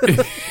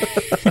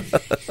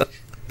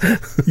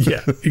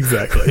 Yeah,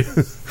 exactly.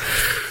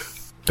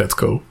 That's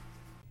cool.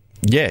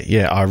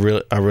 Yeah, I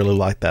really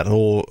like that.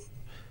 Or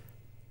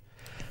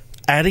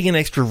adding an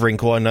extra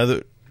wrinkle. I know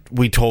that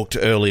we talked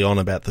early on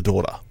about the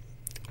daughter.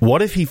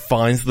 What if he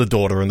finds the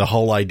daughter and the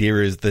whole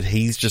idea is that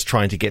he's just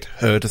trying to get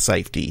her to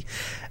safety,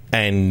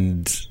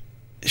 and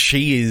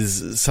she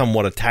is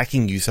somewhat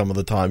attacking you some of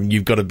the time.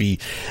 You've got to be,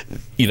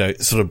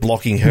 sort of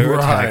blocking her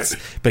attacks,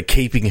 but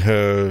keeping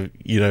her,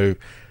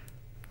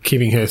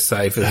 keeping her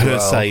safe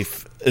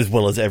as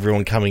well as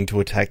everyone coming to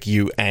attack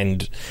you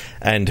and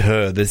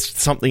her. There's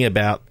something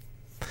about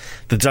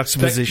the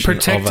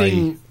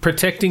juxtaposition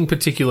protecting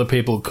particular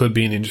people could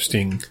be an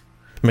interesting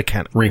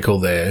mechanic wrinkle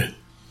there.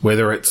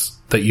 Whether it's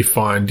that you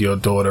find your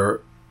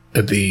daughter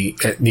near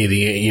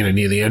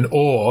the end,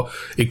 or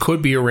it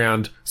could be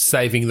around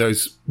saving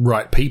those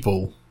right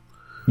people.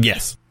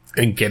 Yes.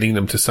 And getting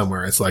them to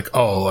somewhere. It's like,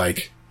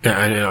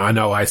 I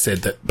know I said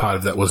that part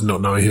of that was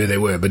not knowing who they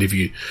were, but if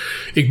you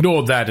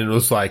ignored that and it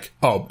was like,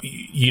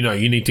 you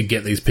need to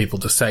get these people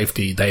to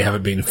safety. They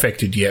haven't been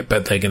infected yet,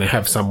 but they're going to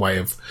have some way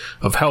of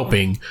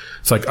helping.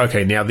 It's like,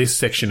 okay, now this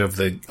section of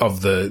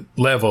the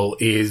level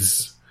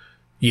is,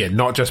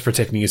 not just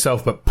protecting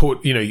yourself, but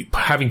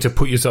having to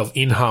put yourself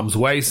in harm's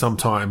way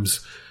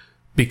sometimes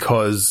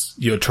because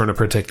you're trying to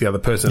protect the other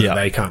person and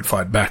they can't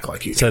fight back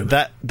like you can. So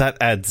that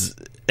adds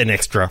an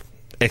extra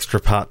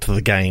part to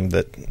the game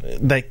that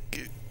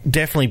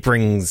definitely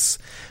brings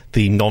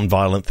the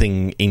non-violent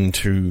thing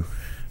into...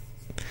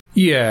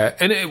 Yeah,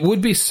 and it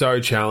would be so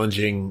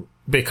challenging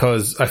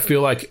because I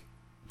feel like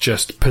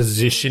just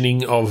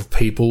positioning of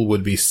people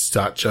would be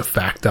such a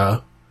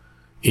factor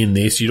in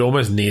this. You'd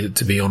almost need it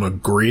to be on a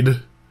grid,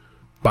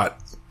 but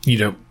you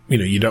don't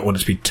want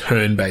it to be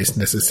turn-based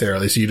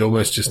necessarily, so you'd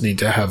almost just need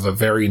to have a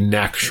very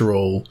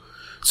natural...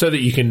 so that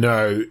you can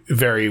know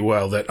very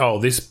well that,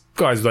 this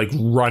guy's like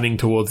running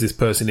towards this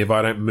person. If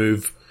I don't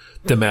move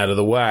them out of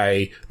the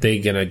way,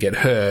 they're going to get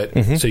hurt.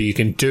 Mm-hmm. So you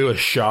can do a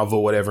shove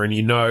or whatever and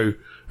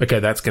okay,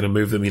 that's going to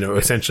move them,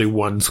 essentially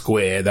one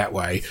square that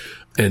way.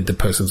 And the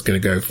person's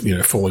going to go,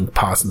 falling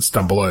past and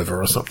stumble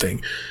over or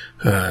something.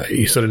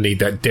 You sort of need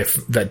that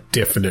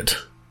definite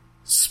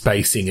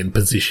spacing and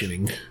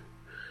positioning.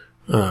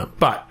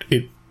 But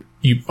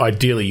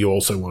ideally you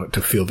also want it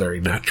to feel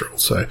very natural.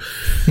 So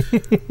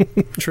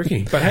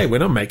tricky. But hey, we're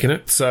not making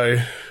it. So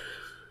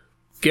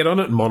get on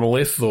it,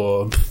 Monolith,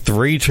 or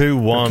 3, 2,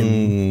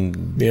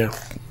 1. Yeah.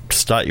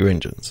 Start your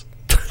engines.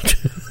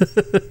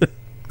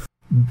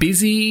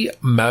 Busy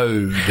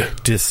mode.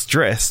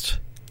 Distressed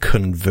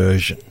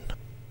conversion.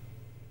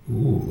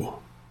 Ooh.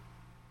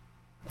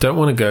 Don't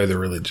want to go the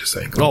religious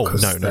angle. Oh,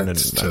 no.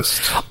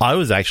 I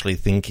was actually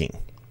thinking,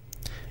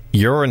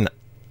 you're an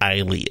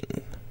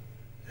alien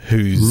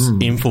who's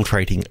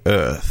infiltrating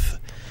Earth,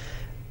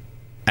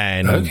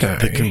 and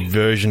the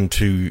conversion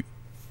to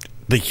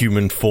the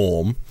human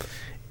form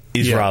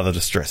is rather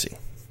distressing.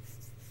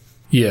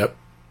 Yep.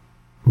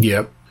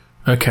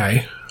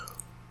 Okay.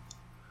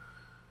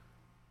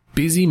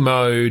 Busy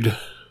mode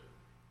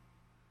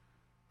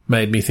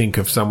made me think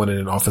of someone in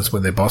an office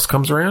when their boss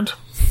comes around.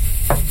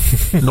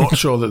 Not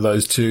sure that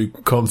those two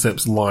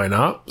concepts line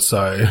up,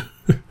 so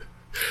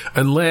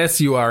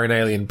unless you are an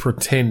alien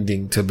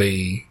pretending to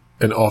be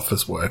an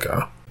office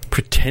worker.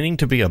 Pretending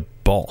to be a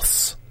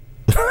boss.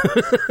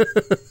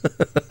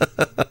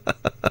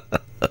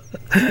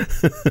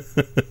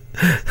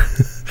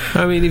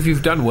 I mean, if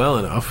you've done well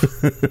enough.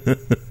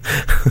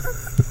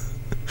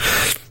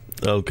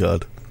 Oh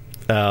God.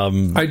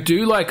 I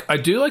do like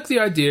the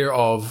idea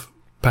of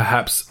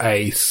perhaps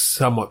a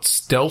somewhat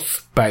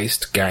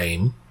stealth-based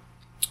game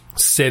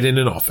set in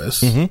an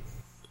office. Mm-hmm.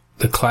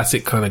 The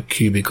classic kind of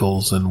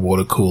cubicles and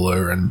water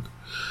cooler and,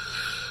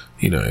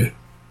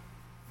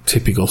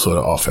 typical sort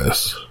of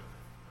office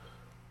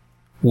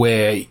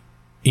where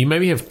you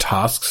maybe have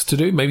tasks to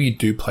do. Maybe you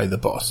do play the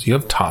boss. You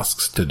have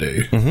tasks to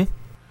do. Mm-hmm.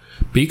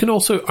 But you can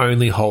also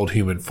only hold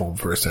human form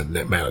for a certain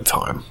amount of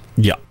time.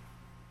 Yeah.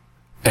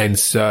 And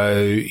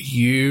so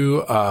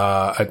you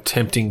are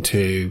attempting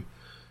to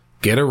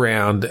get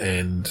around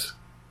and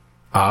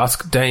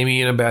ask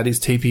Damien about his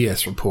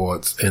TPS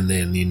reports, and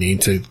then you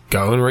need to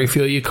go and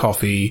refill your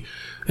coffee,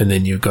 and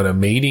then you've got a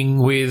meeting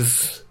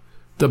with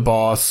the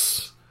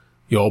boss,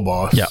 your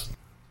boss. Yeah.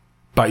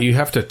 but you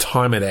have to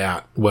time it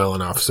out well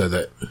enough so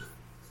that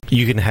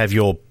you can have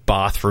your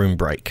bathroom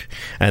break,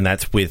 and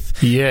that's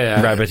with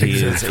rabbit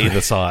ears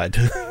either side.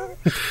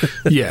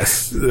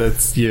 Yes,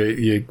 that's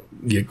your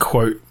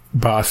quote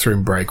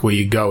bathroom break, where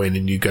you go in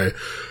and you go,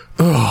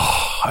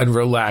 oh, and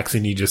relax,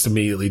 and you just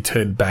immediately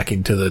turn back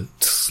into the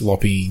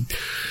sloppy.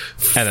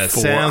 And it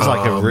sounds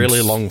like a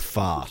really long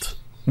fart.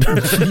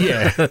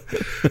 Yeah,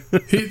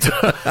 it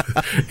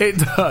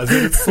does.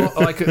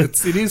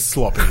 It is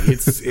sloppy.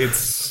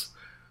 It's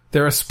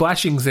there are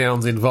splashing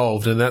sounds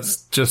involved, and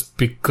that's just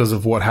because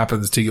of what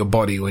happens to your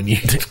body when you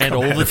and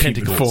all the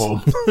tentacles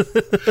form.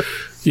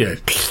 Yeah.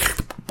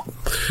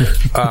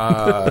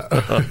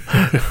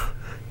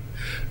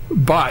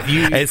 But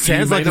it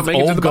sounds like it's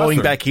all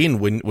going back in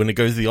when it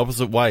goes the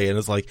opposite way, and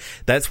it's like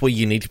that's where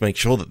you need to make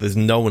sure that there's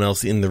no one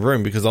else in the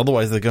room, because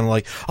otherwise they're going to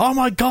like, oh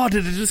my god,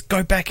 did it just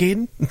go back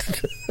in?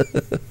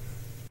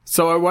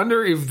 So I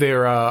wonder if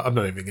there are... I'm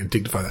not even going to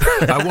dignify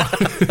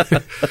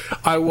that.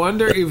 I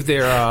wonder if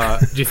there are...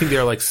 Do you think there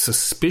are, like,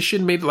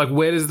 suspicion... Like,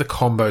 where does the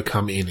combo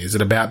come in? Is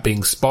it about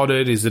being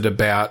spotted? Is it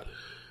about...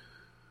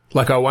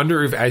 Like, I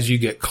wonder if as you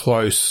get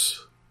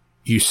close,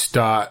 you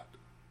start...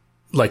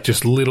 Like,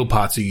 just little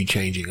parts of you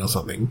changing or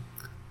something.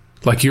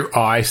 Like, your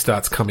eye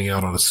starts coming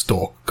out on a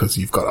stalk because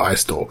you've got eye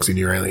stalks in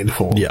your alien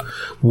form. Yeah.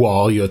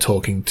 While you're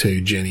talking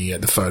to Jenny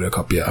at the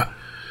photocopier.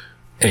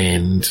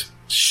 And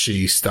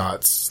she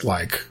starts,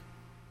 like...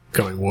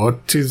 going,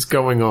 what is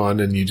going on?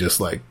 And you just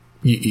like,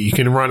 you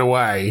can run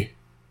away,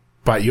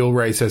 but you'll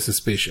raise her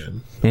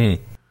suspicion. And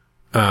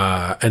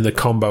the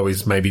combo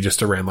is maybe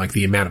just around like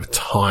the amount of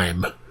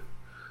time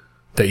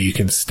that you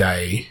can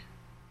stay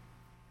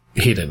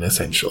hidden,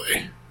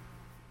 essentially.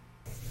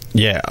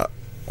 Yeah.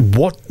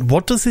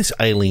 What does this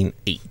alien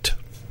eat?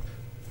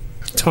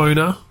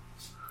 Toner.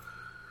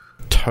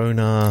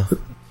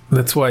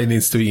 That's why he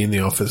needs to be in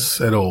the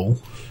office at all.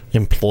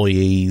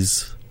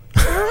 Employees.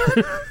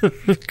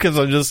 Because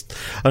I'm just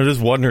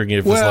wondering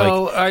if it's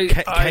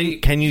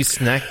like, can you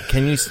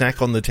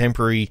snack on the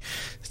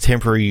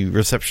temporary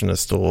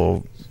receptionist,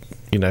 or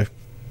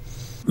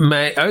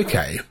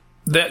okay,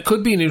 that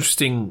could be an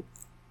interesting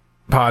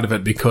part of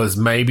it, because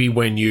maybe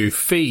when you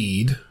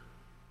feed,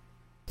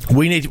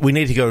 we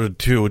need to go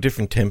to a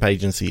different temp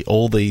agency.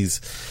 All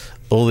these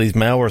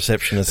male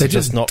receptionists they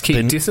just not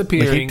keep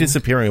disappearing. They keep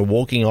disappearing and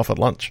walking off at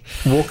lunch.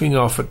 On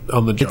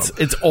the job.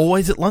 It's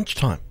always at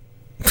lunchtime.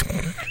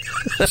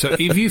 So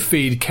if you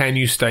feed, can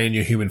you stay in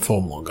your human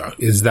form longer?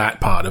 Is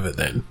that part of it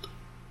then?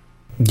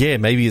 Yeah,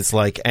 maybe it's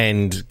like,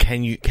 and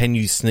can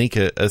you sneak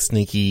a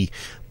sneaky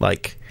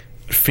like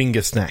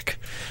finger snack?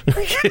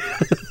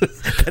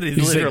 That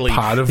is literally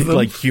part of them?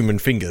 Like human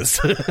fingers.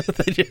 they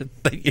get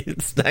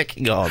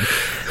snacking on.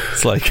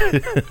 It's like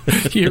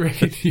you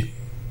reckon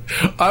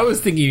I was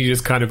thinking you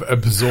just kind of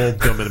absorb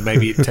them, and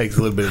maybe it takes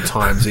a little bit of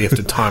time, so you have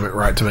to time it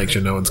right to make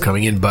sure no one's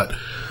coming in. But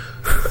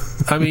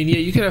I mean, yeah,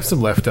 you can have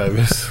some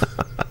leftovers.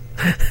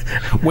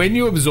 When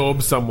you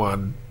absorb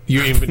someone,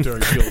 your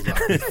inventory fills up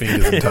with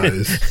fingers and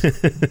toes.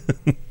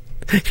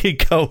 You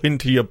go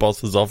into your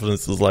boss's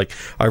office and it's like,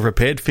 I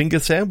prepared finger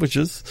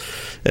sandwiches.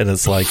 And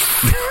it's like...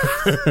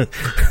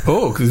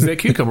 oh, because there's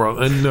cucumber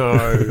on.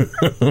 No.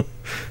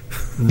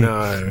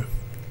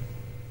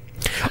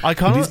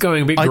 He's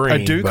going a bit green.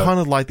 I do kind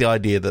of like the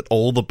idea that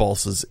all the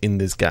bosses in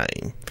this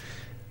game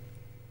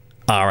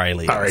are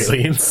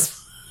aliens.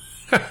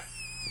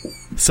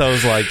 So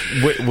it's like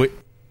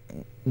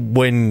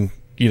when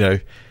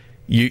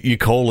you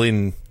call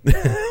in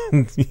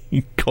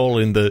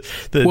the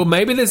well,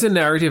 maybe there's a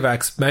narrative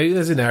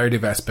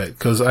aspect,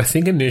 because I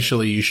think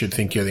initially you should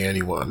think you're the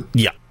only one.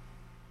 Yeah.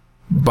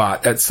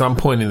 But at some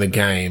point in the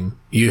game,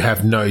 you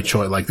have no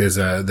choice. Like there's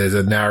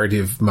a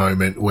narrative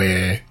moment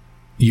where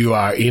you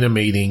are in a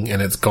meeting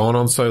and it's gone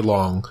on so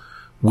long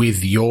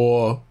with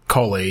your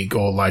colleague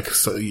or like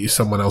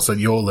someone else at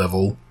your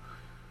level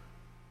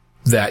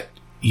that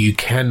you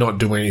cannot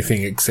do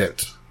anything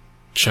except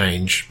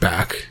change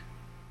back.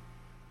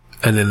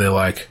 And then they're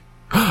like,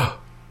 oh,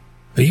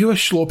 are you a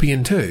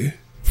Schlorpian too?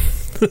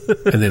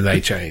 And then they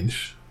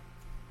change.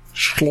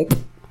 Schlop.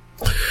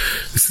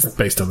 This is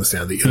based on the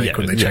sound that you make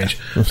when they change.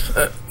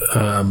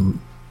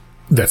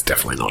 That's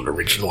definitely not an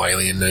original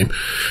alien name.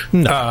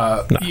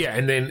 No. Yeah,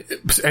 and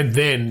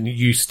then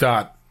you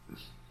start...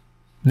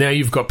 Now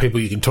you've got people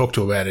you can talk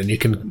to about it, and you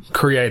can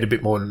create a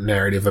bit more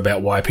narrative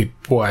about why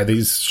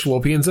these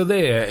Schlorpians are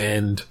there,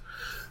 and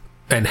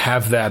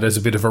have that as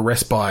a bit of a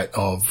respite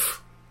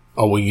of,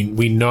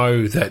 we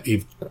know that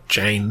if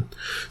Jane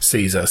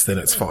sees us, then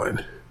it's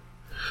fine.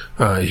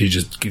 She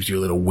just gives you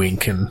a little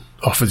wink and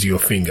offers you a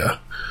finger.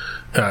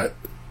 A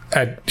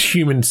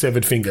human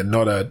severed finger,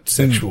 not a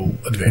sexual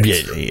advance.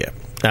 Yeah.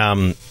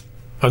 I'm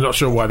not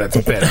sure why that's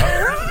better.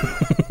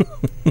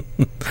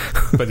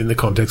 But in the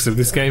context of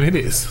this game, it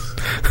is.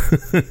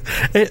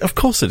 Of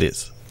course it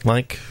is.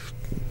 Like,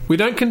 we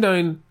don't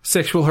condone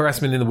sexual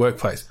harassment in the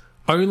workplace.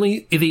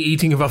 Only the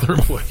eating of other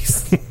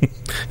employees.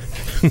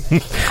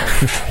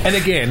 And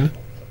again,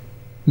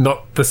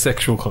 not the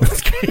sexual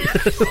context.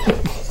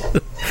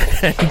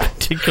 And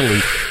particularly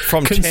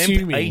from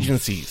temp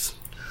agencies.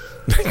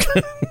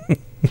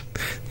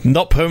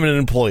 Not permanent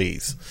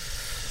employees.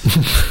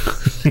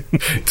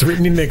 It's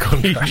written in their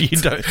contract. You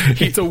don't.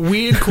 It's a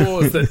weird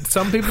clause that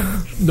some people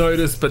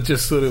notice, but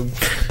just sort of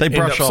They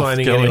brush end up off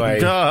signing going, anyway.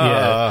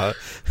 "Duh."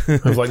 Yeah.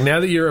 It's like, now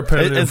that you're a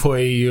permanent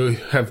employee, you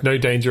have no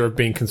danger of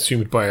being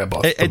consumed by a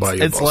boss. Or by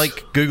your It's boss.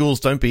 like Google's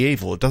 "Don't be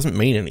evil." It doesn't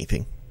mean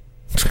anything.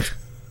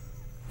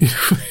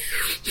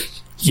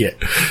 yeah,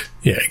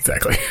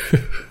 exactly.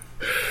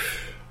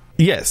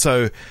 Yeah.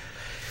 So,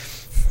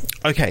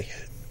 okay,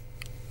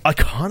 I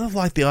kind of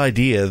like the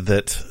idea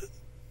that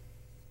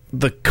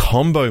the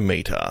combo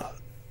meter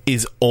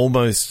is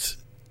almost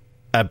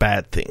a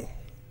bad thing.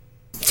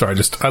 Sorry,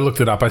 I looked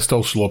it up. I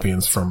stole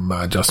Schlorpians from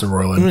Justin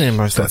Roiland. Yeah,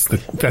 most that's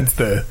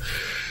the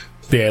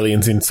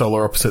aliens in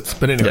Solar Opposites.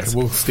 But anyway, Yes.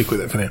 we'll stick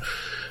with it for now.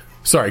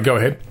 Sorry, go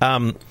ahead.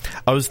 I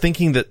was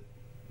thinking that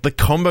the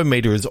combo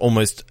meter is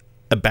almost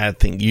a bad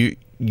thing. You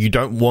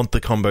don't want the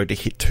combo to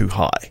hit too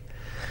high,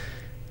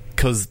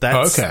 because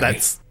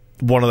that's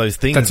one of those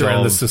things. That's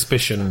around the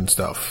suspicion and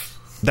stuff.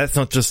 That's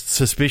not just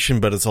suspicion,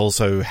 but it's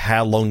also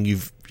how long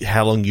you've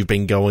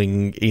been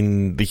going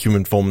in the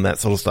human form and that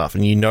sort of stuff.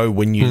 And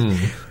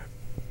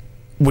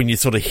when you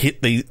sort of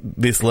hit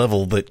this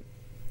level,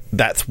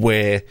 that's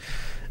where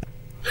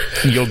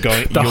you're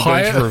going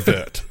to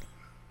revert.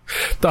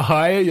 The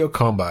higher your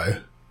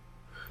combo,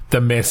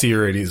 the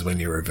messier it is when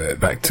you revert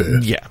back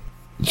to your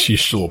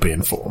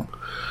Schlorpian form.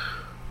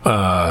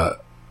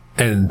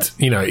 And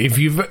if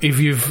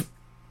you've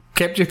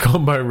kept your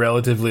combo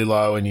relatively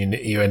low and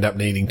you end up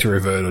needing to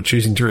revert or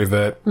choosing to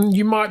revert,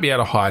 you might be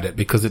able to hide it,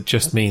 because it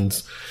just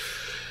means,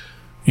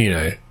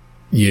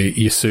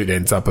 your suit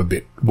ends up a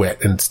bit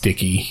wet and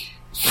sticky.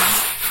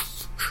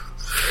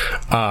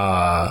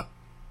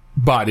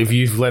 But if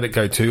you've let it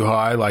go too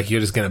high, like,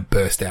 you're just going to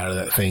burst out of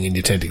that thing and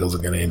your tentacles are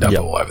going to end up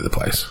all over the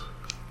place.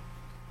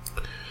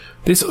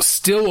 This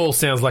still all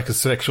sounds like a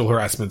sexual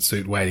harassment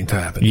suit waiting to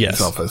happen in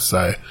this office.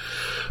 So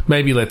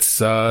maybe let's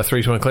 3,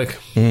 2, 1, click.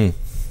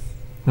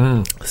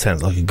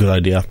 Sounds like a good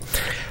idea.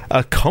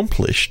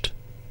 Accomplished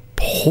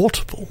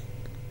portable.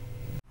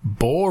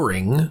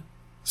 Boring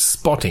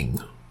spotting.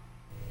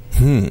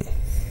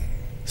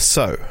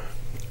 So,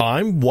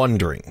 I'm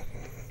wondering,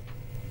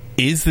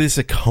 is this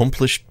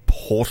accomplished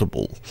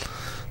portable?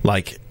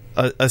 Like,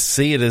 I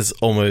see it as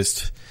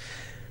almost...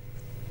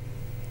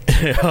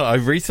 I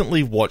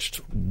recently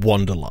watched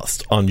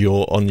Wanderlust on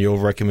your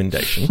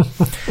recommendation,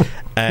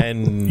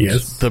 and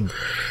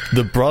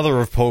the brother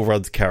of Paul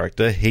Rudd's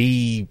character,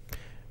 he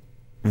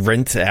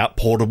rents out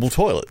portable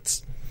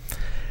toilets,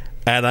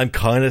 and I'm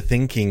kind of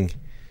thinking,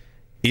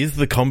 is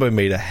the combo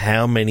meter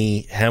how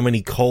many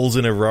calls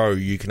in a row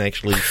you can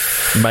actually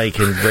make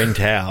and rent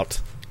out,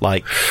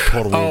 like,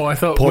 portable? Oh, I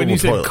thought when you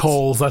said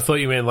calls, I thought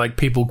you meant like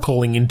people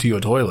calling into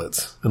your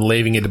toilets and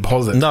leaving a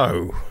deposit.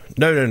 No.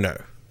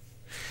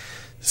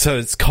 So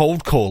it's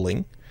cold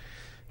calling,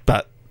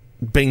 but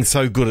being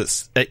so good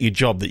at your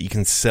job that you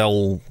can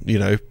sell,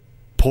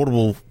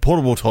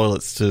 portable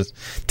toilets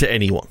to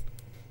anyone.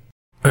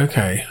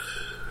 Okay.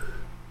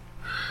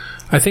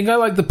 I think I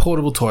like the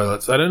portable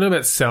toilets. I don't know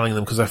about selling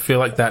them, because I feel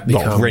like that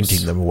becomes...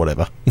 renting them or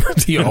whatever.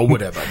 Yeah, or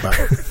whatever.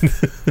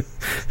 But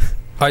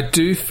I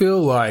do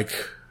feel like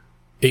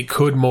it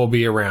could more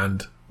be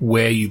around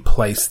where you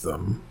place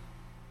them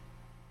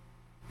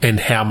and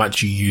how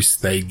much use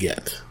they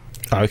get.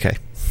 Okay.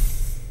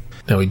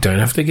 Now, we don't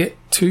have to get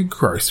too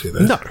gross with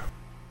it. No.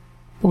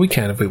 But we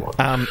can if we want.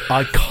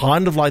 I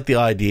kind of like the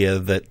idea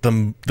that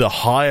the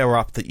higher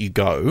up that you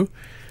go,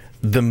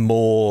 the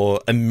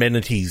more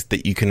amenities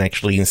that you can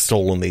actually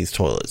install in these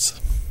toilets.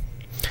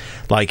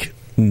 Like,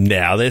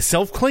 now they're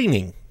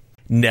self-cleaning.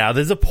 Now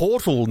there's a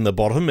portal in the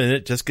bottom and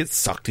it just gets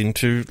sucked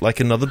into, like,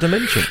 another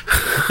dimension.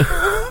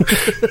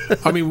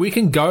 I mean, we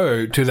can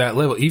go to that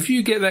level. If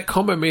you get that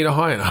combo meter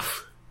high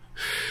enough...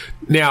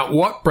 Now,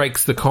 what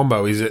breaks the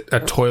combo? Is it a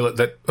toilet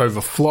that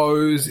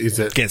overflows? Is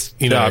it gets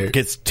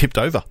tipped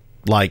over?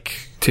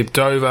 Tipped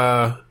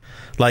over?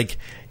 Like,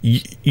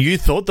 you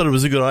thought that it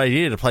was a good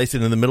idea to place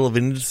it in the middle of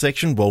an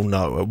intersection? Well,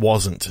 no, it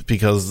wasn't,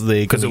 because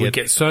it would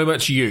get so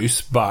much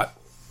use, but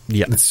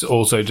it's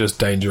also just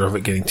danger of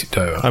it getting tipped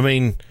over. I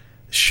mean,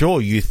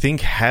 sure, you think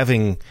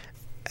having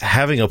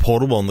a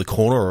portable on the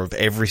corner of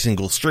every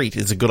single street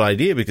is a good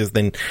idea, because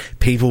then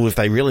people, if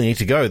they really need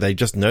to go, they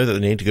just know that they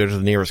need to go to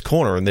the nearest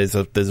corner and there's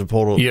a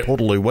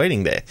portaloo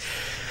waiting there.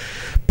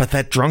 But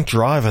that drunk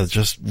driver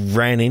just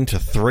ran into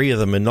 3 of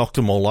them and knocked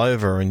them all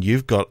over, and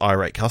you've got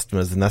irate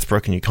customers, and that's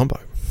broken your combo.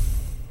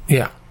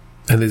 Yeah.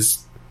 And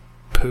there's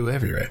poo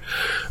everywhere.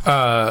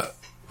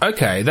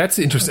 Okay, that's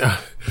interesting.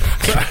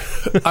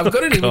 I've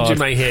got an image in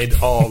my head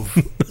of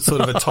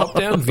sort of a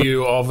top-down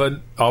view of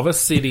a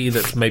city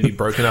that's maybe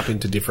broken up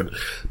into different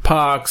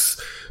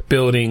parks,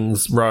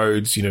 buildings,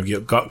 roads.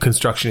 You've got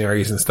construction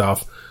areas and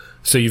stuff.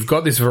 So you've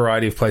got this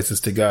variety of places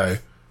to go.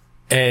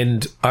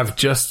 And I've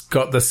just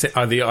got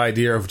the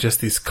idea of just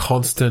this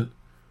constant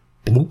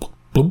bloom,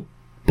 bloom,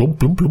 bloom,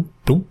 bloom, bloom,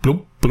 bloom,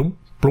 bloom, bloom,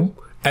 bloom,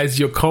 as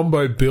your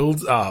combo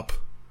builds up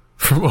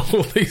from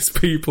all these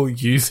people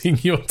using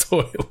your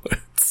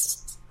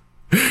toilets.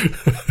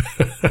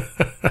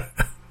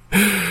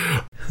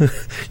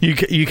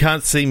 You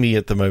can't see me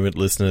at the moment,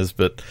 listeners,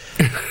 but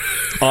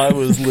I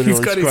was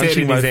literally got his head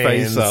scrunching in my his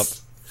face hands. up,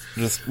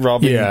 just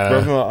rubbing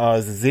my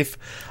eyes as if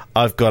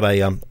I've got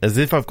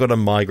a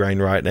migraine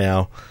right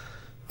now.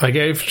 I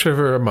gave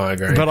Trevor a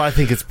migraine. But I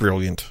think it's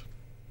brilliant.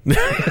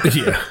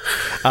 Yeah.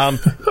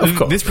 Of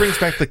course. This brings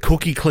back the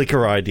cookie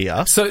clicker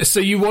idea. So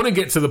you want to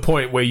get to the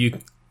point where you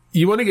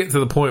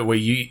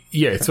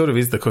it sort of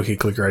is the cookie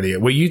clicker idea,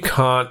 where you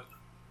can't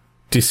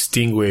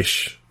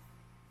distinguish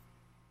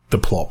the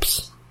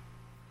plops.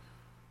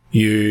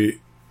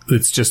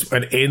 It's just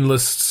an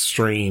endless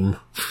stream,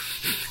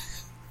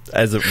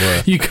 As it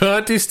were. You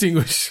can't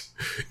distinguish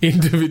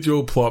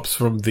individual plops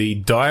from the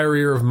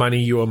diarrhea of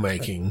money you are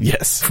making.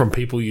 Yes. From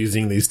people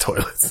using these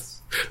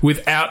toilets.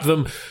 Without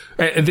them,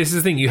 and this is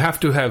the thing, you have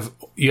to have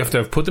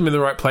put them in the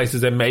right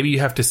places, and maybe you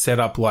have to set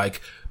up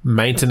like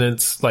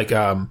maintenance, like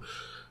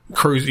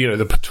crews,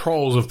 the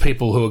patrols of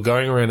people who are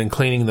going around and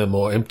cleaning them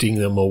or emptying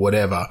them or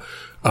whatever.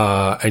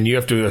 And you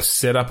have to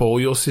set up all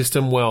your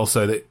system well,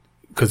 so that,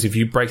 because if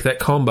you break that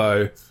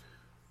combo,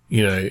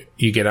 you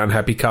get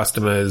unhappy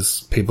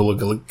customers, people are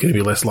going to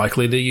be less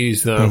likely to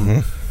use them.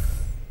 Mm-hmm.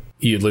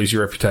 You lose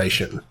your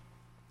reputation.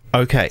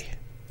 Okay.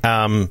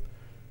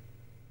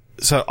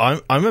 So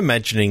I'm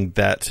imagining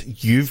that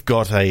you've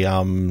got a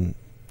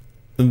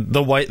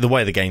the way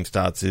the game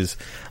starts is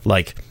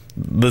like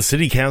the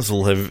city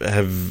council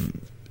have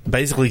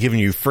basically given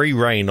you free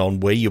reign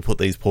on where you put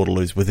these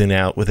portaloos within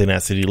our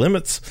city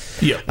limits.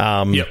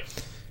 Yeah.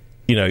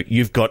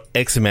 You've got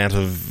X amount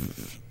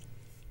of.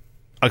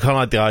 I kind of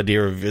like the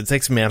idea of it's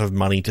X amount of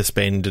money to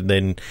spend, and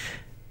then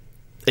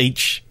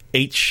each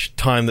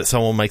time that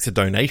someone makes a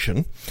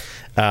donation,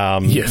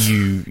 yes.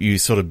 you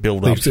sort of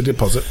build Leaves up.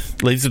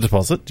 Leaves a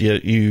deposit.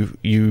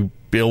 You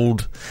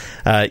build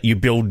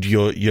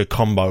your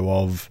combo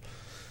of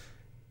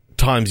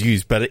times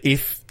used. But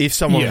if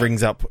someone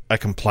brings up a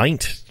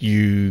complaint,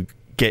 you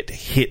get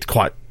hit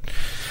quite.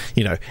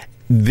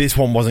 This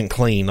one wasn't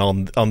clean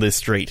on this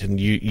street, and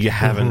you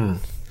haven't.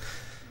 Mm-hmm.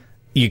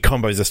 Your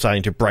combos are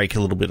starting to break a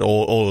little bit,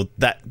 or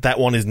that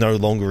one is no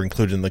longer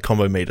included in the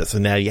combo meter. So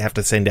now you have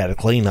to send out a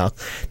cleaner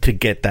to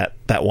get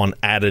that one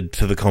added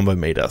to the combo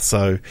meter.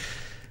 So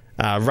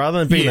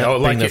rather than being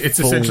it's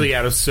essentially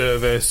out of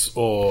service,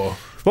 or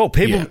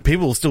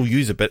people will still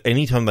use it, but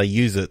anytime they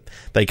use it,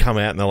 they come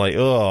out and they're like,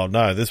 "Oh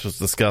no, this was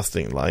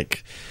disgusting."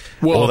 Like,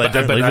 but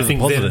I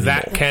think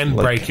that can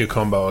break your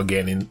combo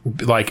again.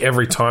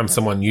 Every time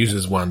someone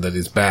uses one that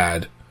is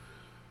bad.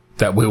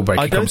 That will break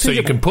your combo. So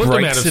you can put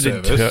them out of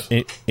service.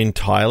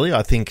 Entirely.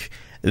 I think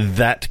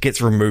that gets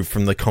removed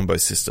from the combo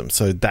system,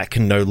 so that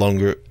can no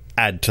longer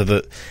add to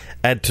the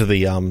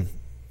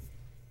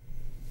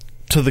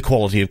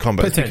quality of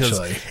combos.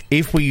 Potentially. Because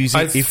if we're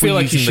using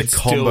the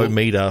combo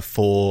meter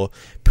for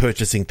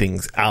purchasing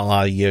things, a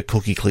la your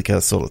cookie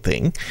clicker sort of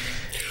thing.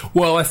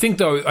 Well, I think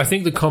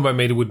the combo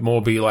meter would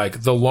more be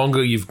like the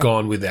longer you've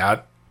gone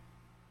without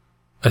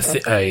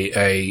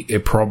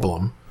a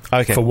problem.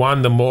 Okay. For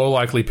one, the more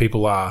likely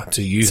people are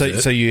to use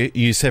it. So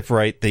you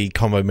separate the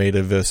combo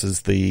meter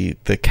versus the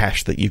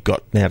cash that you've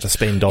got now to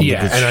spend on the good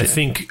and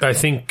shit. I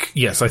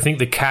think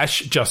the cash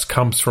just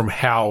comes from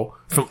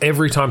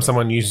every time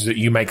someone uses it,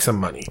 you make some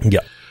money. Yeah.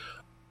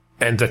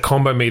 And the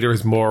combo meter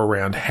is more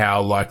around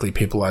how likely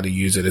people are to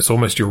use it. It's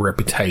almost your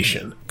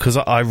reputation. Because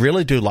I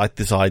really do like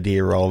this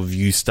idea of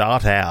you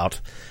start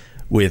out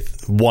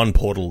with one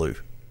portaloo,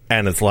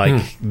 and it's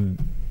like...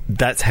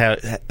 That's how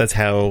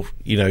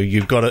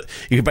you've got it.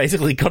 You've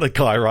basically got a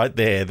guy right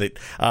there that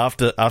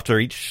after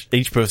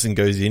each person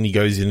goes in, he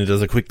goes in and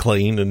does a quick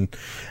clean and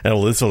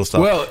all this sort of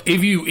stuff. Well,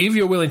 if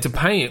you're willing to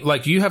pay it,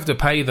 like you have to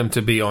pay them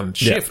to be on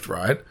shift,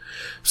 right?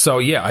 So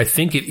I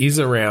think it is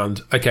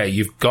around. Okay,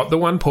 you've got the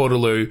one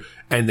portaloo,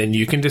 and then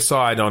you can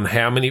decide on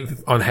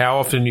how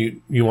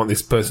often you want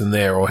this person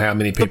there, or how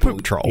many people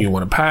you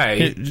want to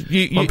pay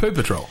on Poop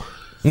Patrol.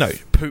 No,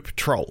 Poop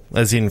Troll,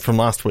 as in from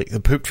last week.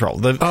 The Poop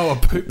Troll. A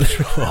Poop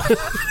Patrol.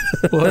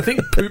 Well, I think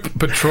Poop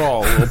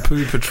Patrol or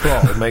Poo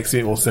Patrol makes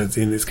more sense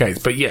in this case.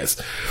 But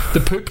yes, the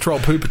Poop Patrol,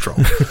 Poo Patrol.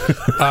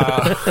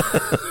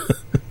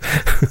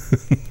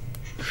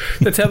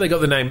 That's how they got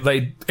the name.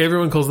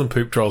 Everyone calls them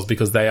Poop Trolls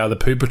because they are the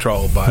Poo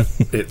Patrol, but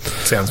it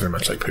sounds very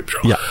much like Poop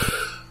Patrol. Yeah.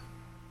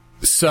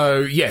 So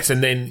yes,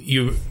 and then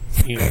you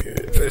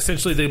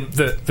essentially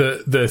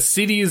the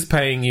city is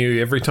paying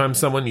you every time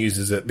someone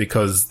uses it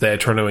because they're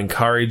trying to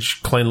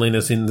encourage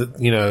cleanliness in the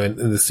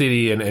in the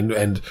city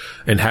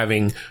and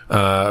having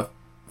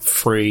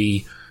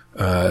free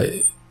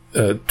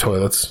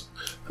toilets,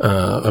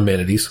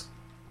 amenities.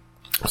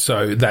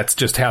 So that's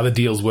just how the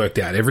deal's worked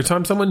out. Every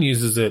time someone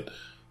uses it,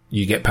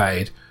 you get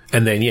paid,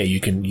 and then you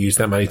can use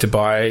that money to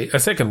buy a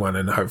second one,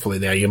 and hopefully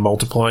now you're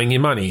multiplying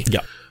your money. Yeah.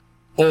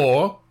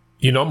 Or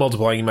you're not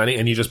multiplying your money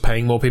and you're just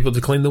paying more people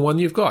to clean the one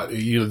you've got.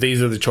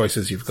 These are the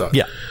choices you've got.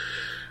 Yeah.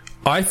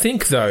 I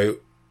think, though,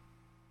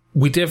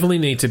 we definitely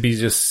need to be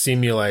just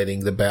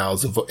simulating the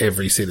bowels of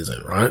every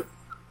citizen, right?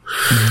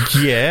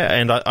 Yeah,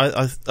 and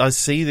I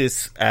see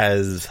this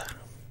as...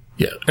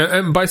 Yeah,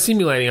 and by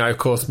simulating, I, of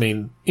course,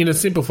 mean, in a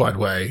simplified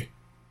way,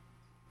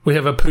 we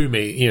have a poo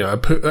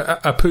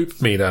a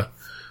poop meter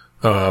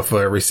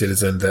for every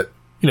citizen that,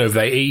 if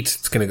they eat,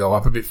 it's going to go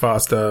up a bit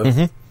faster.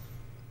 Mm-hmm.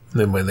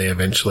 Than when they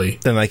eventually...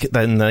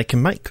 Then they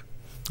can make.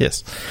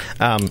 Yes.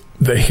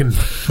 They can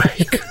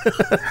make.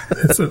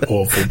 That's an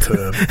awful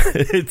term.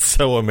 It's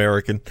so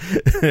American.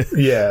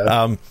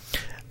 Yeah.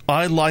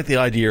 I like the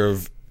idea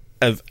of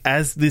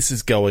as this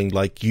is going,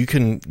 like you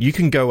can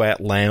go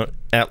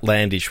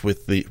outlandish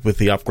with the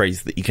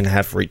upgrades that you can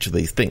have for each of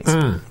these things.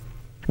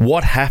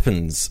 What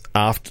happens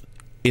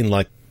in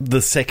like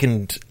the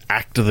second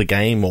act of the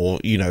game,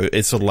 or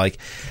it's sort of like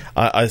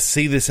I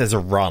see this as a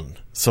run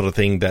sort of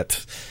thing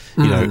that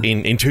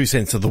in true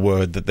sense of the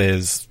word, that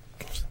there's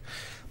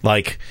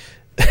like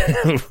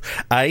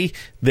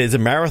there's a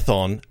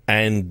marathon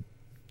and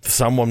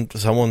someone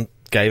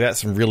gave out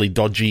some really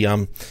dodgy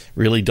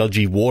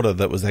water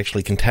that was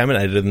actually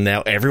contaminated, and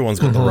now everyone's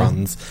got the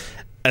runs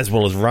as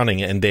well as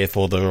running, and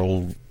therefore they're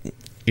all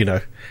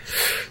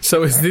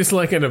So is this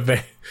like an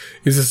event?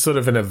 Is this sort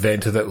of an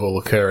event that will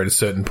occur at a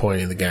certain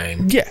point in the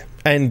game? Yeah,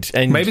 and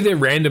maybe they're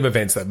random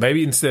events. Though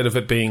maybe instead of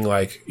it being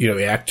like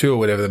Act 2 or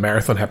whatever, the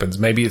marathon happens.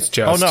 Maybe it's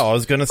just. Oh no, I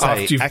was going to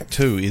say Act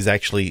 2 is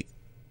actually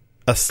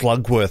a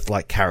Slugworth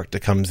like character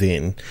comes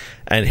in,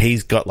 and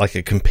he's got like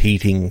a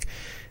competing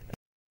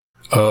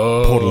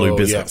Portaloo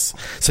business.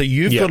 Yeah. So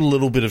you've got a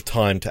little bit of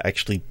time to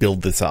actually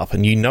build this up,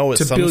 and at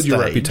to some build stage, your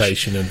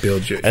reputation and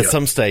build your. At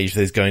some stage,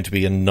 there's going to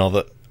be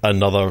another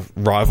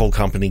rival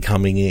company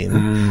coming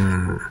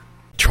in,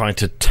 trying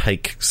to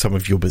take some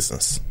of your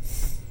business.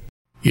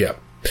 Yeah.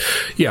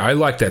 Yeah, I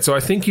like that. So I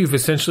think you've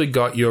essentially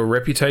got your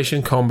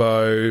reputation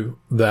combo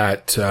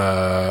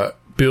that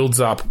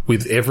builds up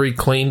with every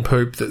clean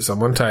poop that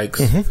someone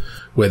takes,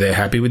 where they're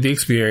happy with the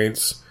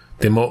experience.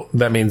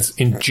 That means,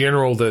 in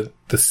general, the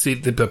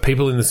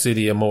people in the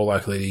city are more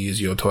likely to use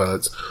your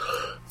toilets.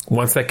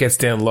 Once that gets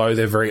down low,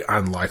 they're very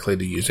unlikely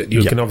to use it.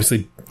 You can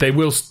obviously,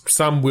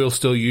 some will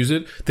still use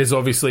it. There's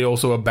obviously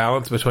also a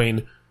balance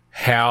between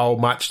how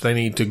much they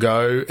need to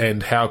go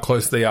and how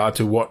close they are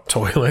to what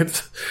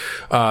toilet.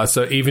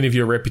 So even if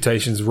your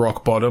reputation's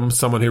rock bottom,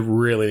 someone who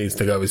really needs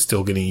to go is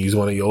still going to use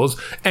one of yours.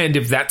 And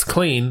if that's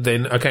clean,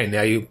 then okay,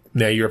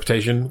 now your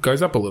reputation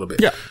goes up a little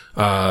bit.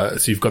 Yeah.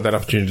 So you've got that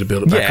opportunity to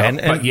build it back up.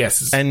 But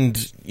yes,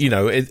 and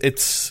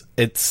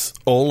it's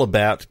all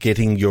about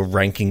getting your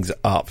rankings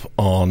up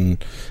on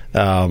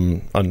I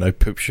don't know,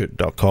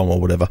 poopshit.com or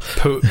whatever.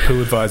 Poo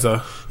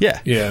Advisor.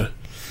 Yeah.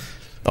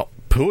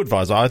 Poo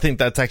Advisor, I think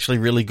that's actually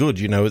really good.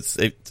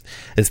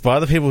 It's by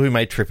the people who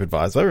made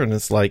TripAdvisor, and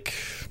it's like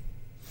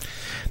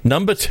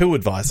number 2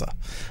 advisor.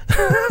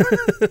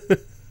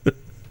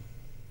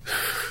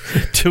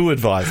 2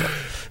 advisor.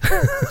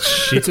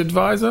 Shit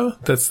advisor?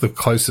 That's the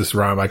closest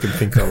rhyme I can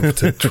think of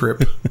to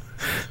trip.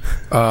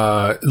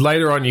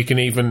 Later on, you can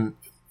even,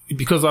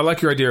 because I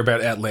like your idea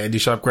about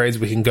outlandish upgrades,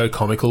 we can go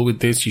comical with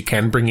this. You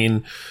can bring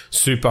in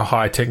super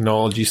high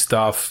technology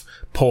stuff,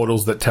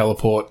 portals that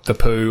teleport the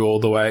poo all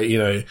the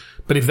way,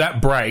 But if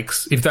that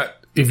breaks, if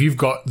you've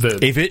got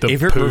if it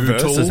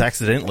reverses tool,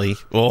 accidentally,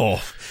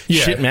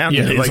 shit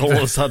mountain is all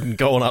of a sudden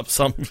going up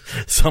some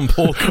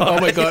poor guy. Oh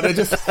my god!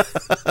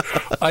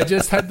 I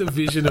just had the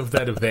vision of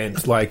that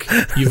event. Like,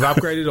 you've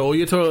upgraded all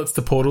your toilets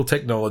to portal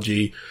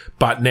technology,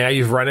 but now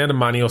you've run out of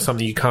money or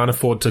something. You can't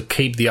afford to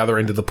keep the other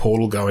end of the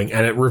portal going,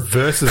 and it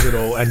reverses it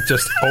all, and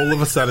just all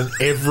of a sudden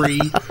every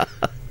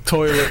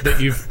toilet that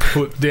you've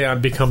put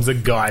down becomes a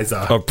geyser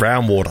of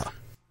brown water.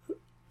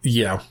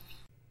 Yeah.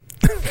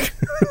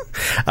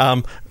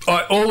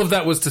 All of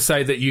that was to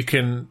say that you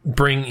can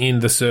bring in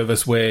the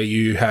service where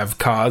you have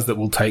cars that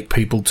will take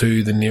people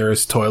to the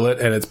nearest toilet,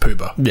 and it's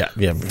pooper. Yeah.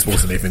 It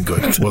wasn't even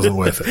good. It wasn't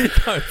worth it.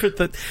 No,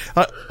 but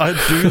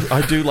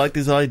I do like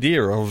this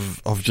idea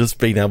of just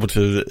being able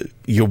to,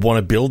 you want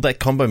to build that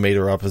combo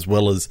meter up, as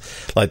well as,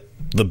 like,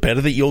 the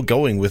better that you're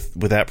going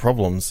without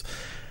problems,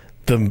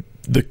 the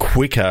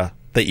quicker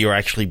that you're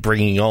actually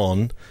bringing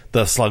on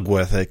the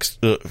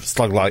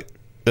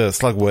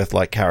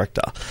Slugworth-like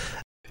character.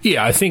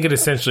 Yeah, I think it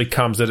essentially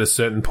comes at a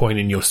certain point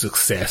in your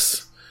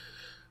success.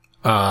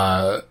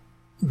 The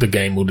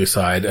game will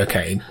decide,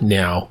 okay,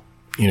 now,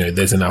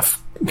 there's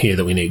enough here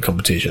that we need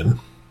competition.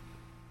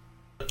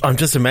 I'm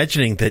just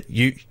imagining that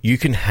you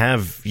can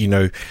have,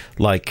 there's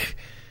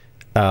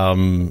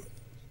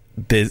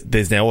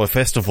now a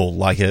festival,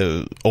 like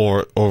a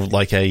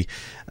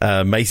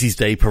Macy's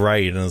Day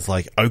Parade, and it's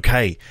like,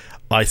 okay,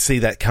 I see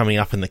that coming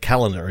up in the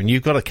calendar, and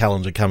you've got a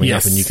calendar coming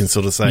up, and you can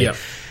sort of say,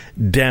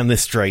 down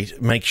this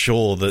street, make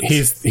sure that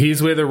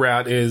here's where the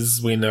route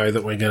is. We know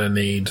that we're going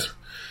to need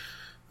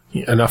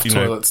enough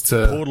toilets to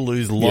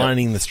Portaloo's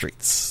lining the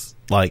streets.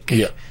 Like,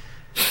 yeah.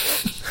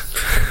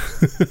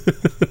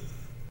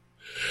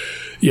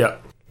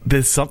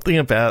 There's something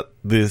about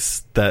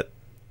this that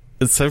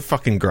is so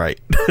fucking great.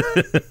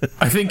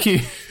 I think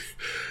you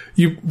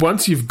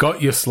once you've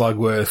got your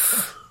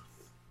Slugworth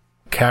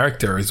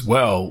character as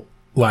well,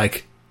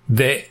 like,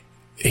 their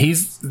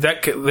workers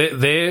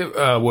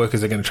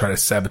are going to try to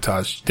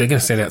sabotage. They're going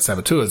to send out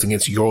saboteurs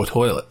against your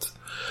toilets.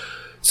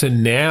 So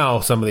now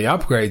some of the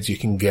upgrades you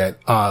can get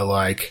are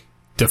like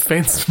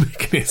defense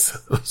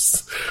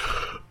mechanisms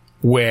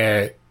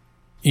where,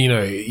 you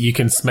know, you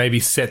can maybe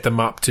set them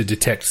up to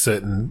detect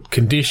certain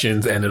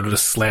conditions and it'll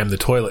just slam the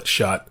toilet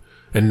shut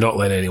and not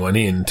let anyone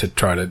in to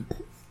try to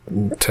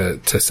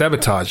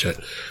sabotage it.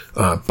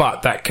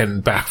 But that can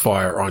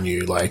backfire on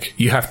you. Like,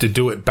 you have to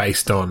do it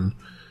based on,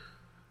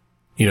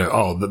 you know,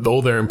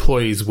 all their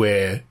employees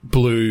wear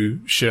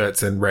blue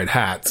shirts and red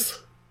hats.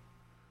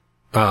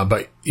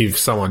 But if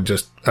someone,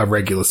 just a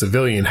regular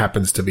civilian,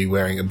 happens to be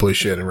wearing a blue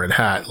shirt and red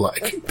hat,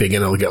 like, they're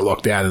going to get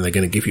locked out and they're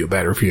going to give you a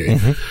bad review.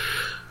 Mm-hmm.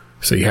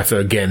 So you have to,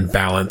 again,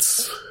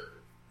 balance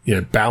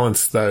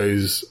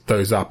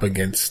those up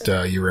against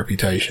your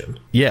reputation.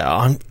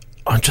 Yeah,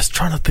 I'm just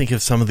trying to think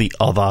of some of the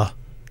other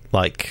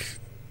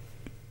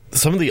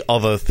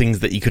things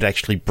that you could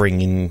actually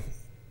bring in.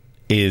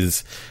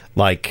 Is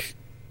like,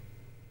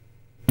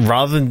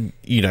 rather than,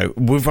 you know,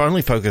 we've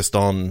only focused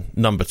on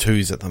number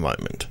 2s at the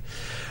moment.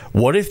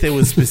 What if there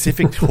were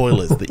specific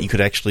toilets that you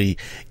could actually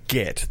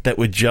get that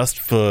were just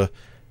for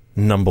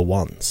number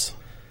 1s?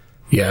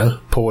 Yeah,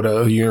 porta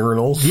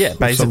urinals. Yeah,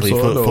 basically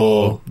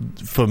for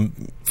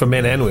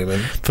men and women.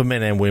 For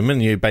men and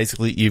women, you've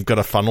got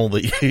a funnel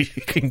that you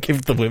can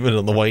give the women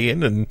on the way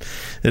in, and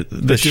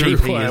the sheep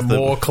is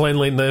more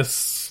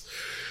cleanliness.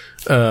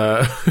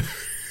 Yeah,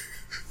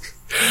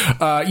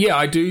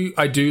 I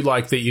do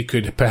like that you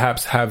could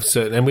perhaps have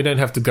certain, and we don't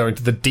have to go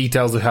into the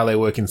details of how they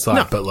work inside,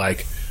 no. But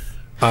like,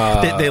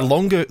 they're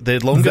longer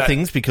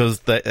things because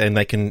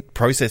they can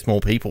process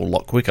more people a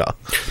lot quicker.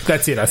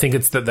 That's it. I think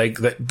it's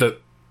that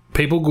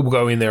people will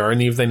go in there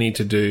only if they need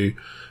to do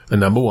a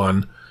number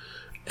 1,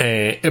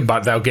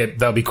 but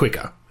they'll be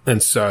quicker,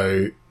 and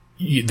so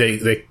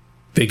they're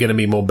going to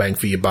be more bang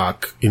for your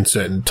buck in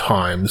certain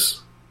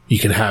times. You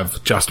can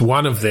have just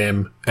one of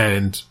them,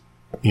 and,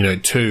 you know,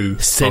 2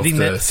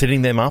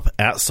 setting them up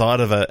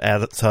outside of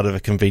a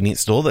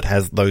convenience store that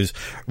has those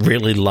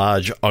really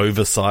large,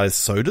 oversized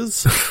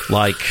sodas,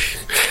 like,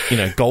 you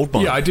know,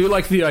 Goldmine. Yeah, I do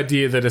like the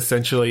idea that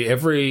essentially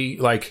every,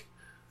 like,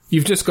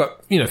 you've just got,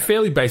 you know,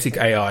 fairly basic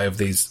AI of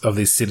these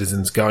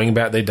citizens going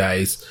about their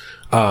days,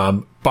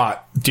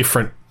 but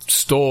different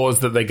stores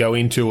that they go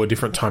into or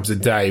different times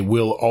of day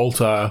will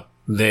alter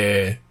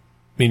their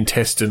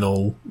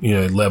intestinal, you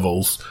know,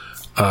 levels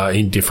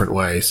in different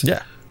ways.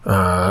 Yeah.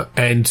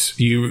 And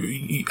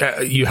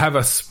you have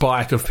a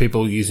spike of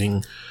people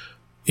using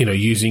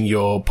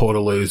your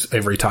Portaloos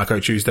every Taco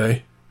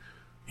Tuesday.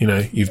 You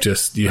know,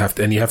 you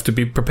have to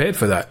be prepared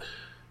for that.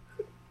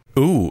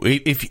 Ooh,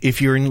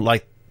 if you're in,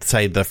 like,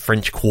 say, the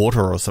French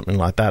Quarter or something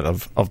like that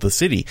of the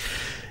city,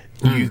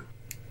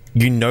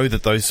 you know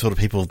that those sort of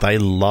people, they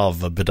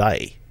love a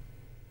bidet.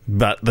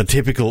 But the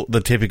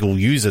typical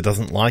user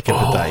doesn't like a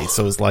bidet.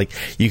 So it's like,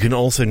 you can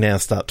also now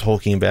start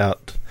talking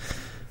about...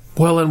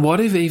 Well, and what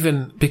if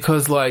even,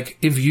 because, like,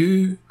 if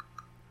you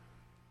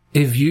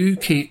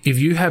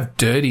have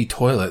dirty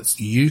toilets,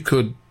 you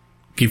could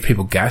give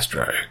people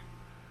gastro,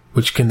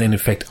 which can then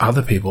affect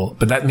other people,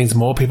 but that means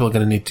more people are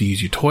going to need to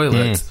use your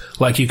toilets.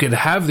 Like, you could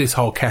have this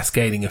whole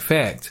cascading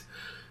effect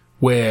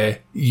where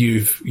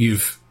you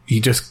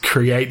just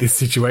create this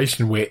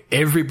situation where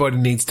everybody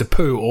needs to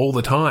poo all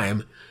the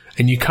time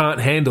and you can't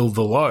handle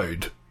the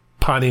load.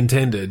 Pun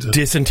intended.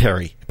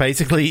 Dysentery.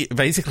 Basically,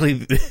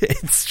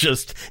 it's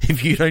just,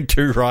 if you don't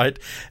do right,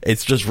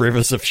 it's just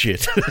rivers of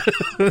shit.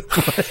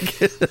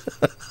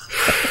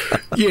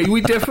 Yeah, we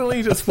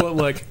definitely just want,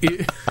 like,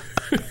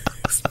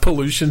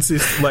 pollution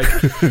system, like,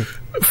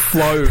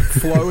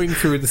 flowing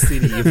through the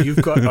city. If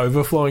you've got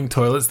overflowing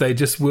toilets, they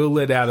just will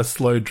let out a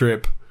slow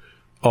drip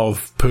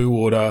of poo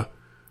water.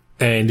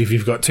 And if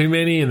you've got too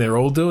many and they're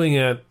all doing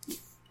it,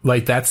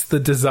 like, that's the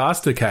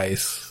disaster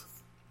case.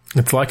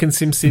 It's like in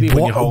SimCity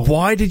when your whole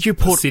why did you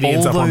put city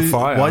ends up on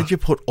fire. Why did you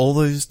put all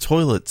those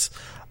toilets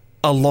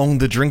along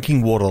the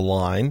drinking water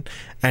line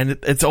and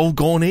it's all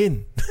gone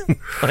in?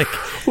 Like,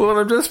 well,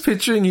 I'm just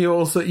picturing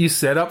you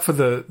set up for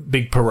the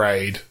big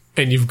parade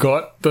and you've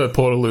got the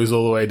Portaloos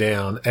all the way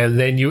down and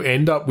then you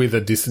end up with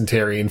a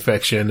dysentery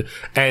infection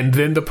and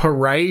then the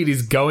parade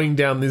is going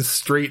down this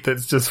street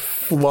that's just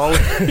flowing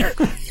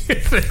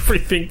with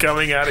everything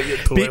coming out of your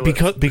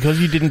toilet. Because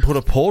you didn't put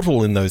a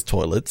portal in those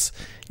toilets,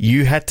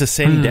 you had to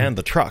send down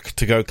the truck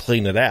to go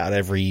clean it out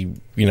every,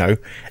 you know,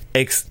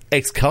 ex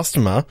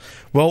customer.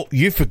 Well,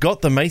 you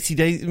forgot the Macy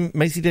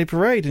Day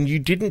parade and you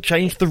didn't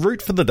change the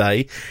route for the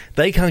day.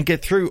 They can't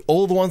get through.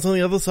 All the ones on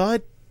the other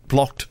side,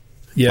 blocked.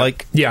 Yeah,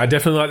 I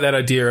definitely like that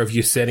idea of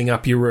you setting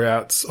up your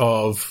routes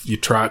of your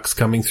trucks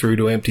coming through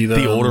to empty them.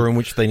 The order in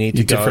which they need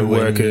to go. Different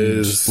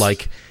workers.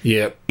 Like,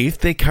 if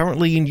they're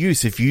currently in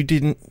use, if you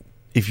didn't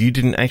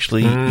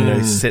actually, you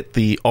know, set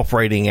the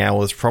operating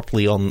hours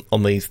properly on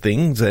these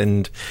things,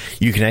 and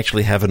you can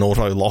actually have an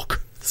auto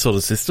lock sort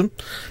of system,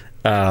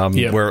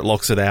 where it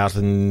locks it out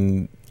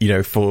and, you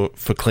know, for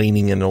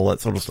cleaning and all that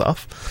sort of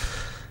stuff.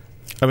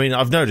 I mean,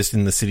 I've noticed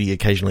in the city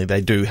occasionally they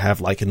do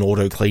have like an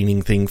auto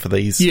cleaning thing for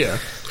these. Yeah.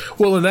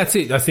 Well, and that's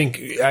it. I think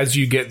as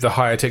you get the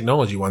higher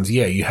technology ones,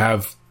 you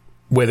have,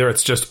 whether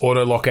it's just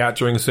auto lock out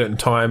during a certain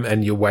time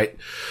and you wait,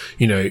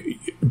 you know,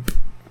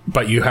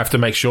 but you have to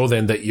make sure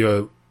then that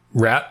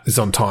route is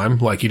on time.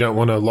 Like, you don't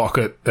want to lock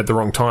it at the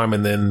wrong time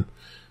and then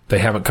they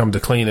haven't come to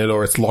clean it,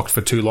 or it's locked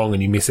for too long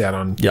and you miss out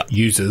on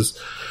users.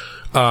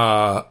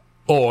 Then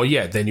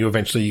you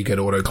eventually get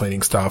auto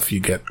cleaning stuff.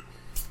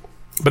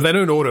 But they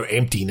don't auto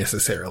empty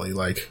necessarily.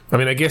 Like, I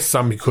mean, I guess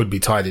some could be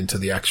tied into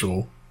the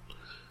actual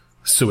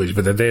sewage,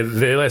 but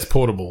they're less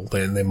portable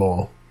than they're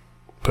more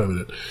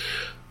permanent.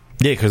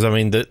 Yeah, because I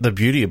mean, the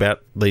beauty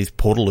about these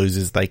portaloos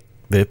is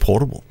they're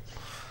portable.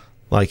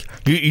 Like,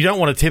 you don't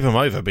want to tip them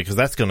over because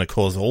that's going to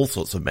cause all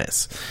sorts of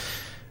mess.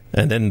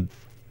 And then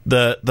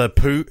the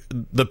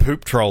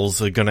poop trolls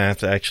are going to have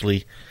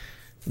to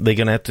they're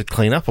going to have to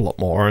clean up a lot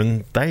more,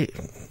 and they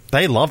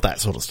love that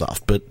sort of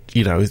stuff. But,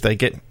 you know, they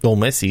get all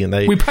messy and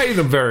we pay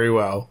them very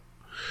well.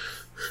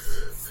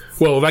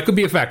 Well, that could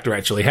be a factor,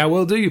 actually. How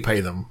well do you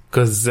pay them?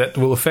 Because that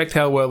will affect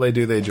how well they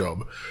do their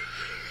job.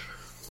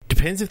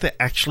 Depends if they're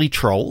actually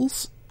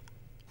trolls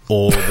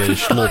or they're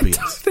schlorpians.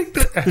 I don't think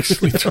they're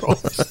actually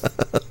trolls.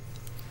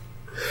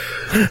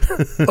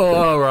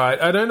 All right.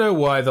 I don't know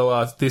why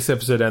this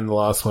episode and the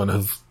last one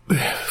have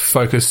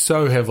focused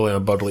so heavily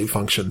on bodily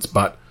functions,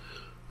 but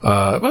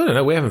I don't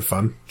know. We're having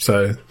fun,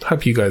 so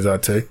hope you guys are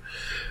too.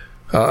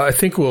 I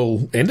think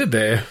we'll end it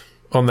there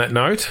on that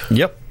note.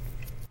 Yep.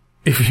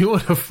 If you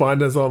want to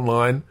find us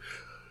online,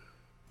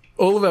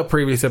 all of our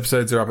previous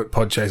episodes are up at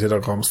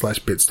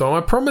podchaser.com/bitstorm.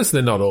 I promise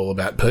they're not all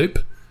about poop.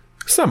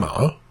 Some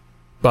are,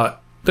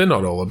 but they're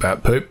not all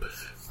about poop.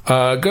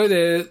 Go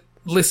there,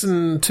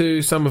 listen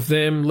to some of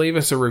them, leave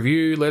us a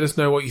review, let us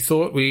know what you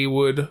thought. We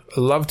would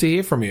love to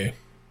hear from you.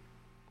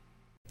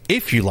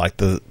 If you like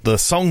the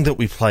song that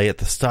we play at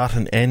the start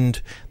and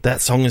end,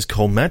 that song is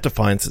called Mad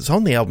Defiance. It's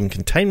on the album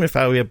Containment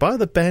Failure by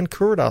the band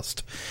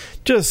Kuradust.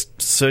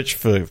 Just search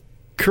for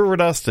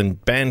Kuradust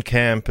and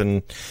Bandcamp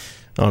and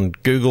on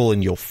Google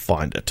and you'll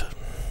find it.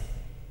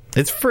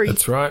 It's free.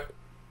 That's right.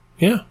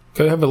 Yeah,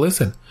 go have a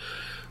listen.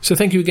 So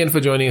thank you again for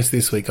joining us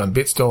this week on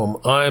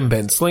Bitstorm. I'm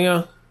Ben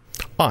Slinger.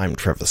 I'm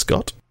Trevor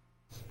Scott.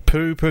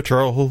 Poo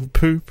Patrol,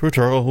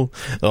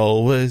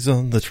 always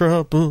on the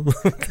trouble.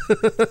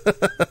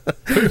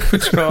 Poo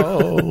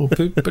Patrol,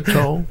 get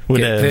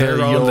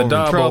there on the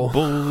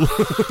double.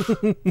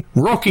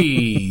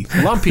 Rocky,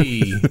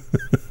 Lumpy,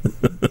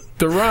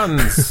 the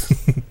runs.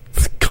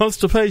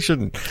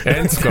 Constipation.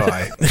 And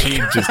Sky. She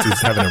just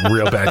is having a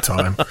real bad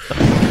time.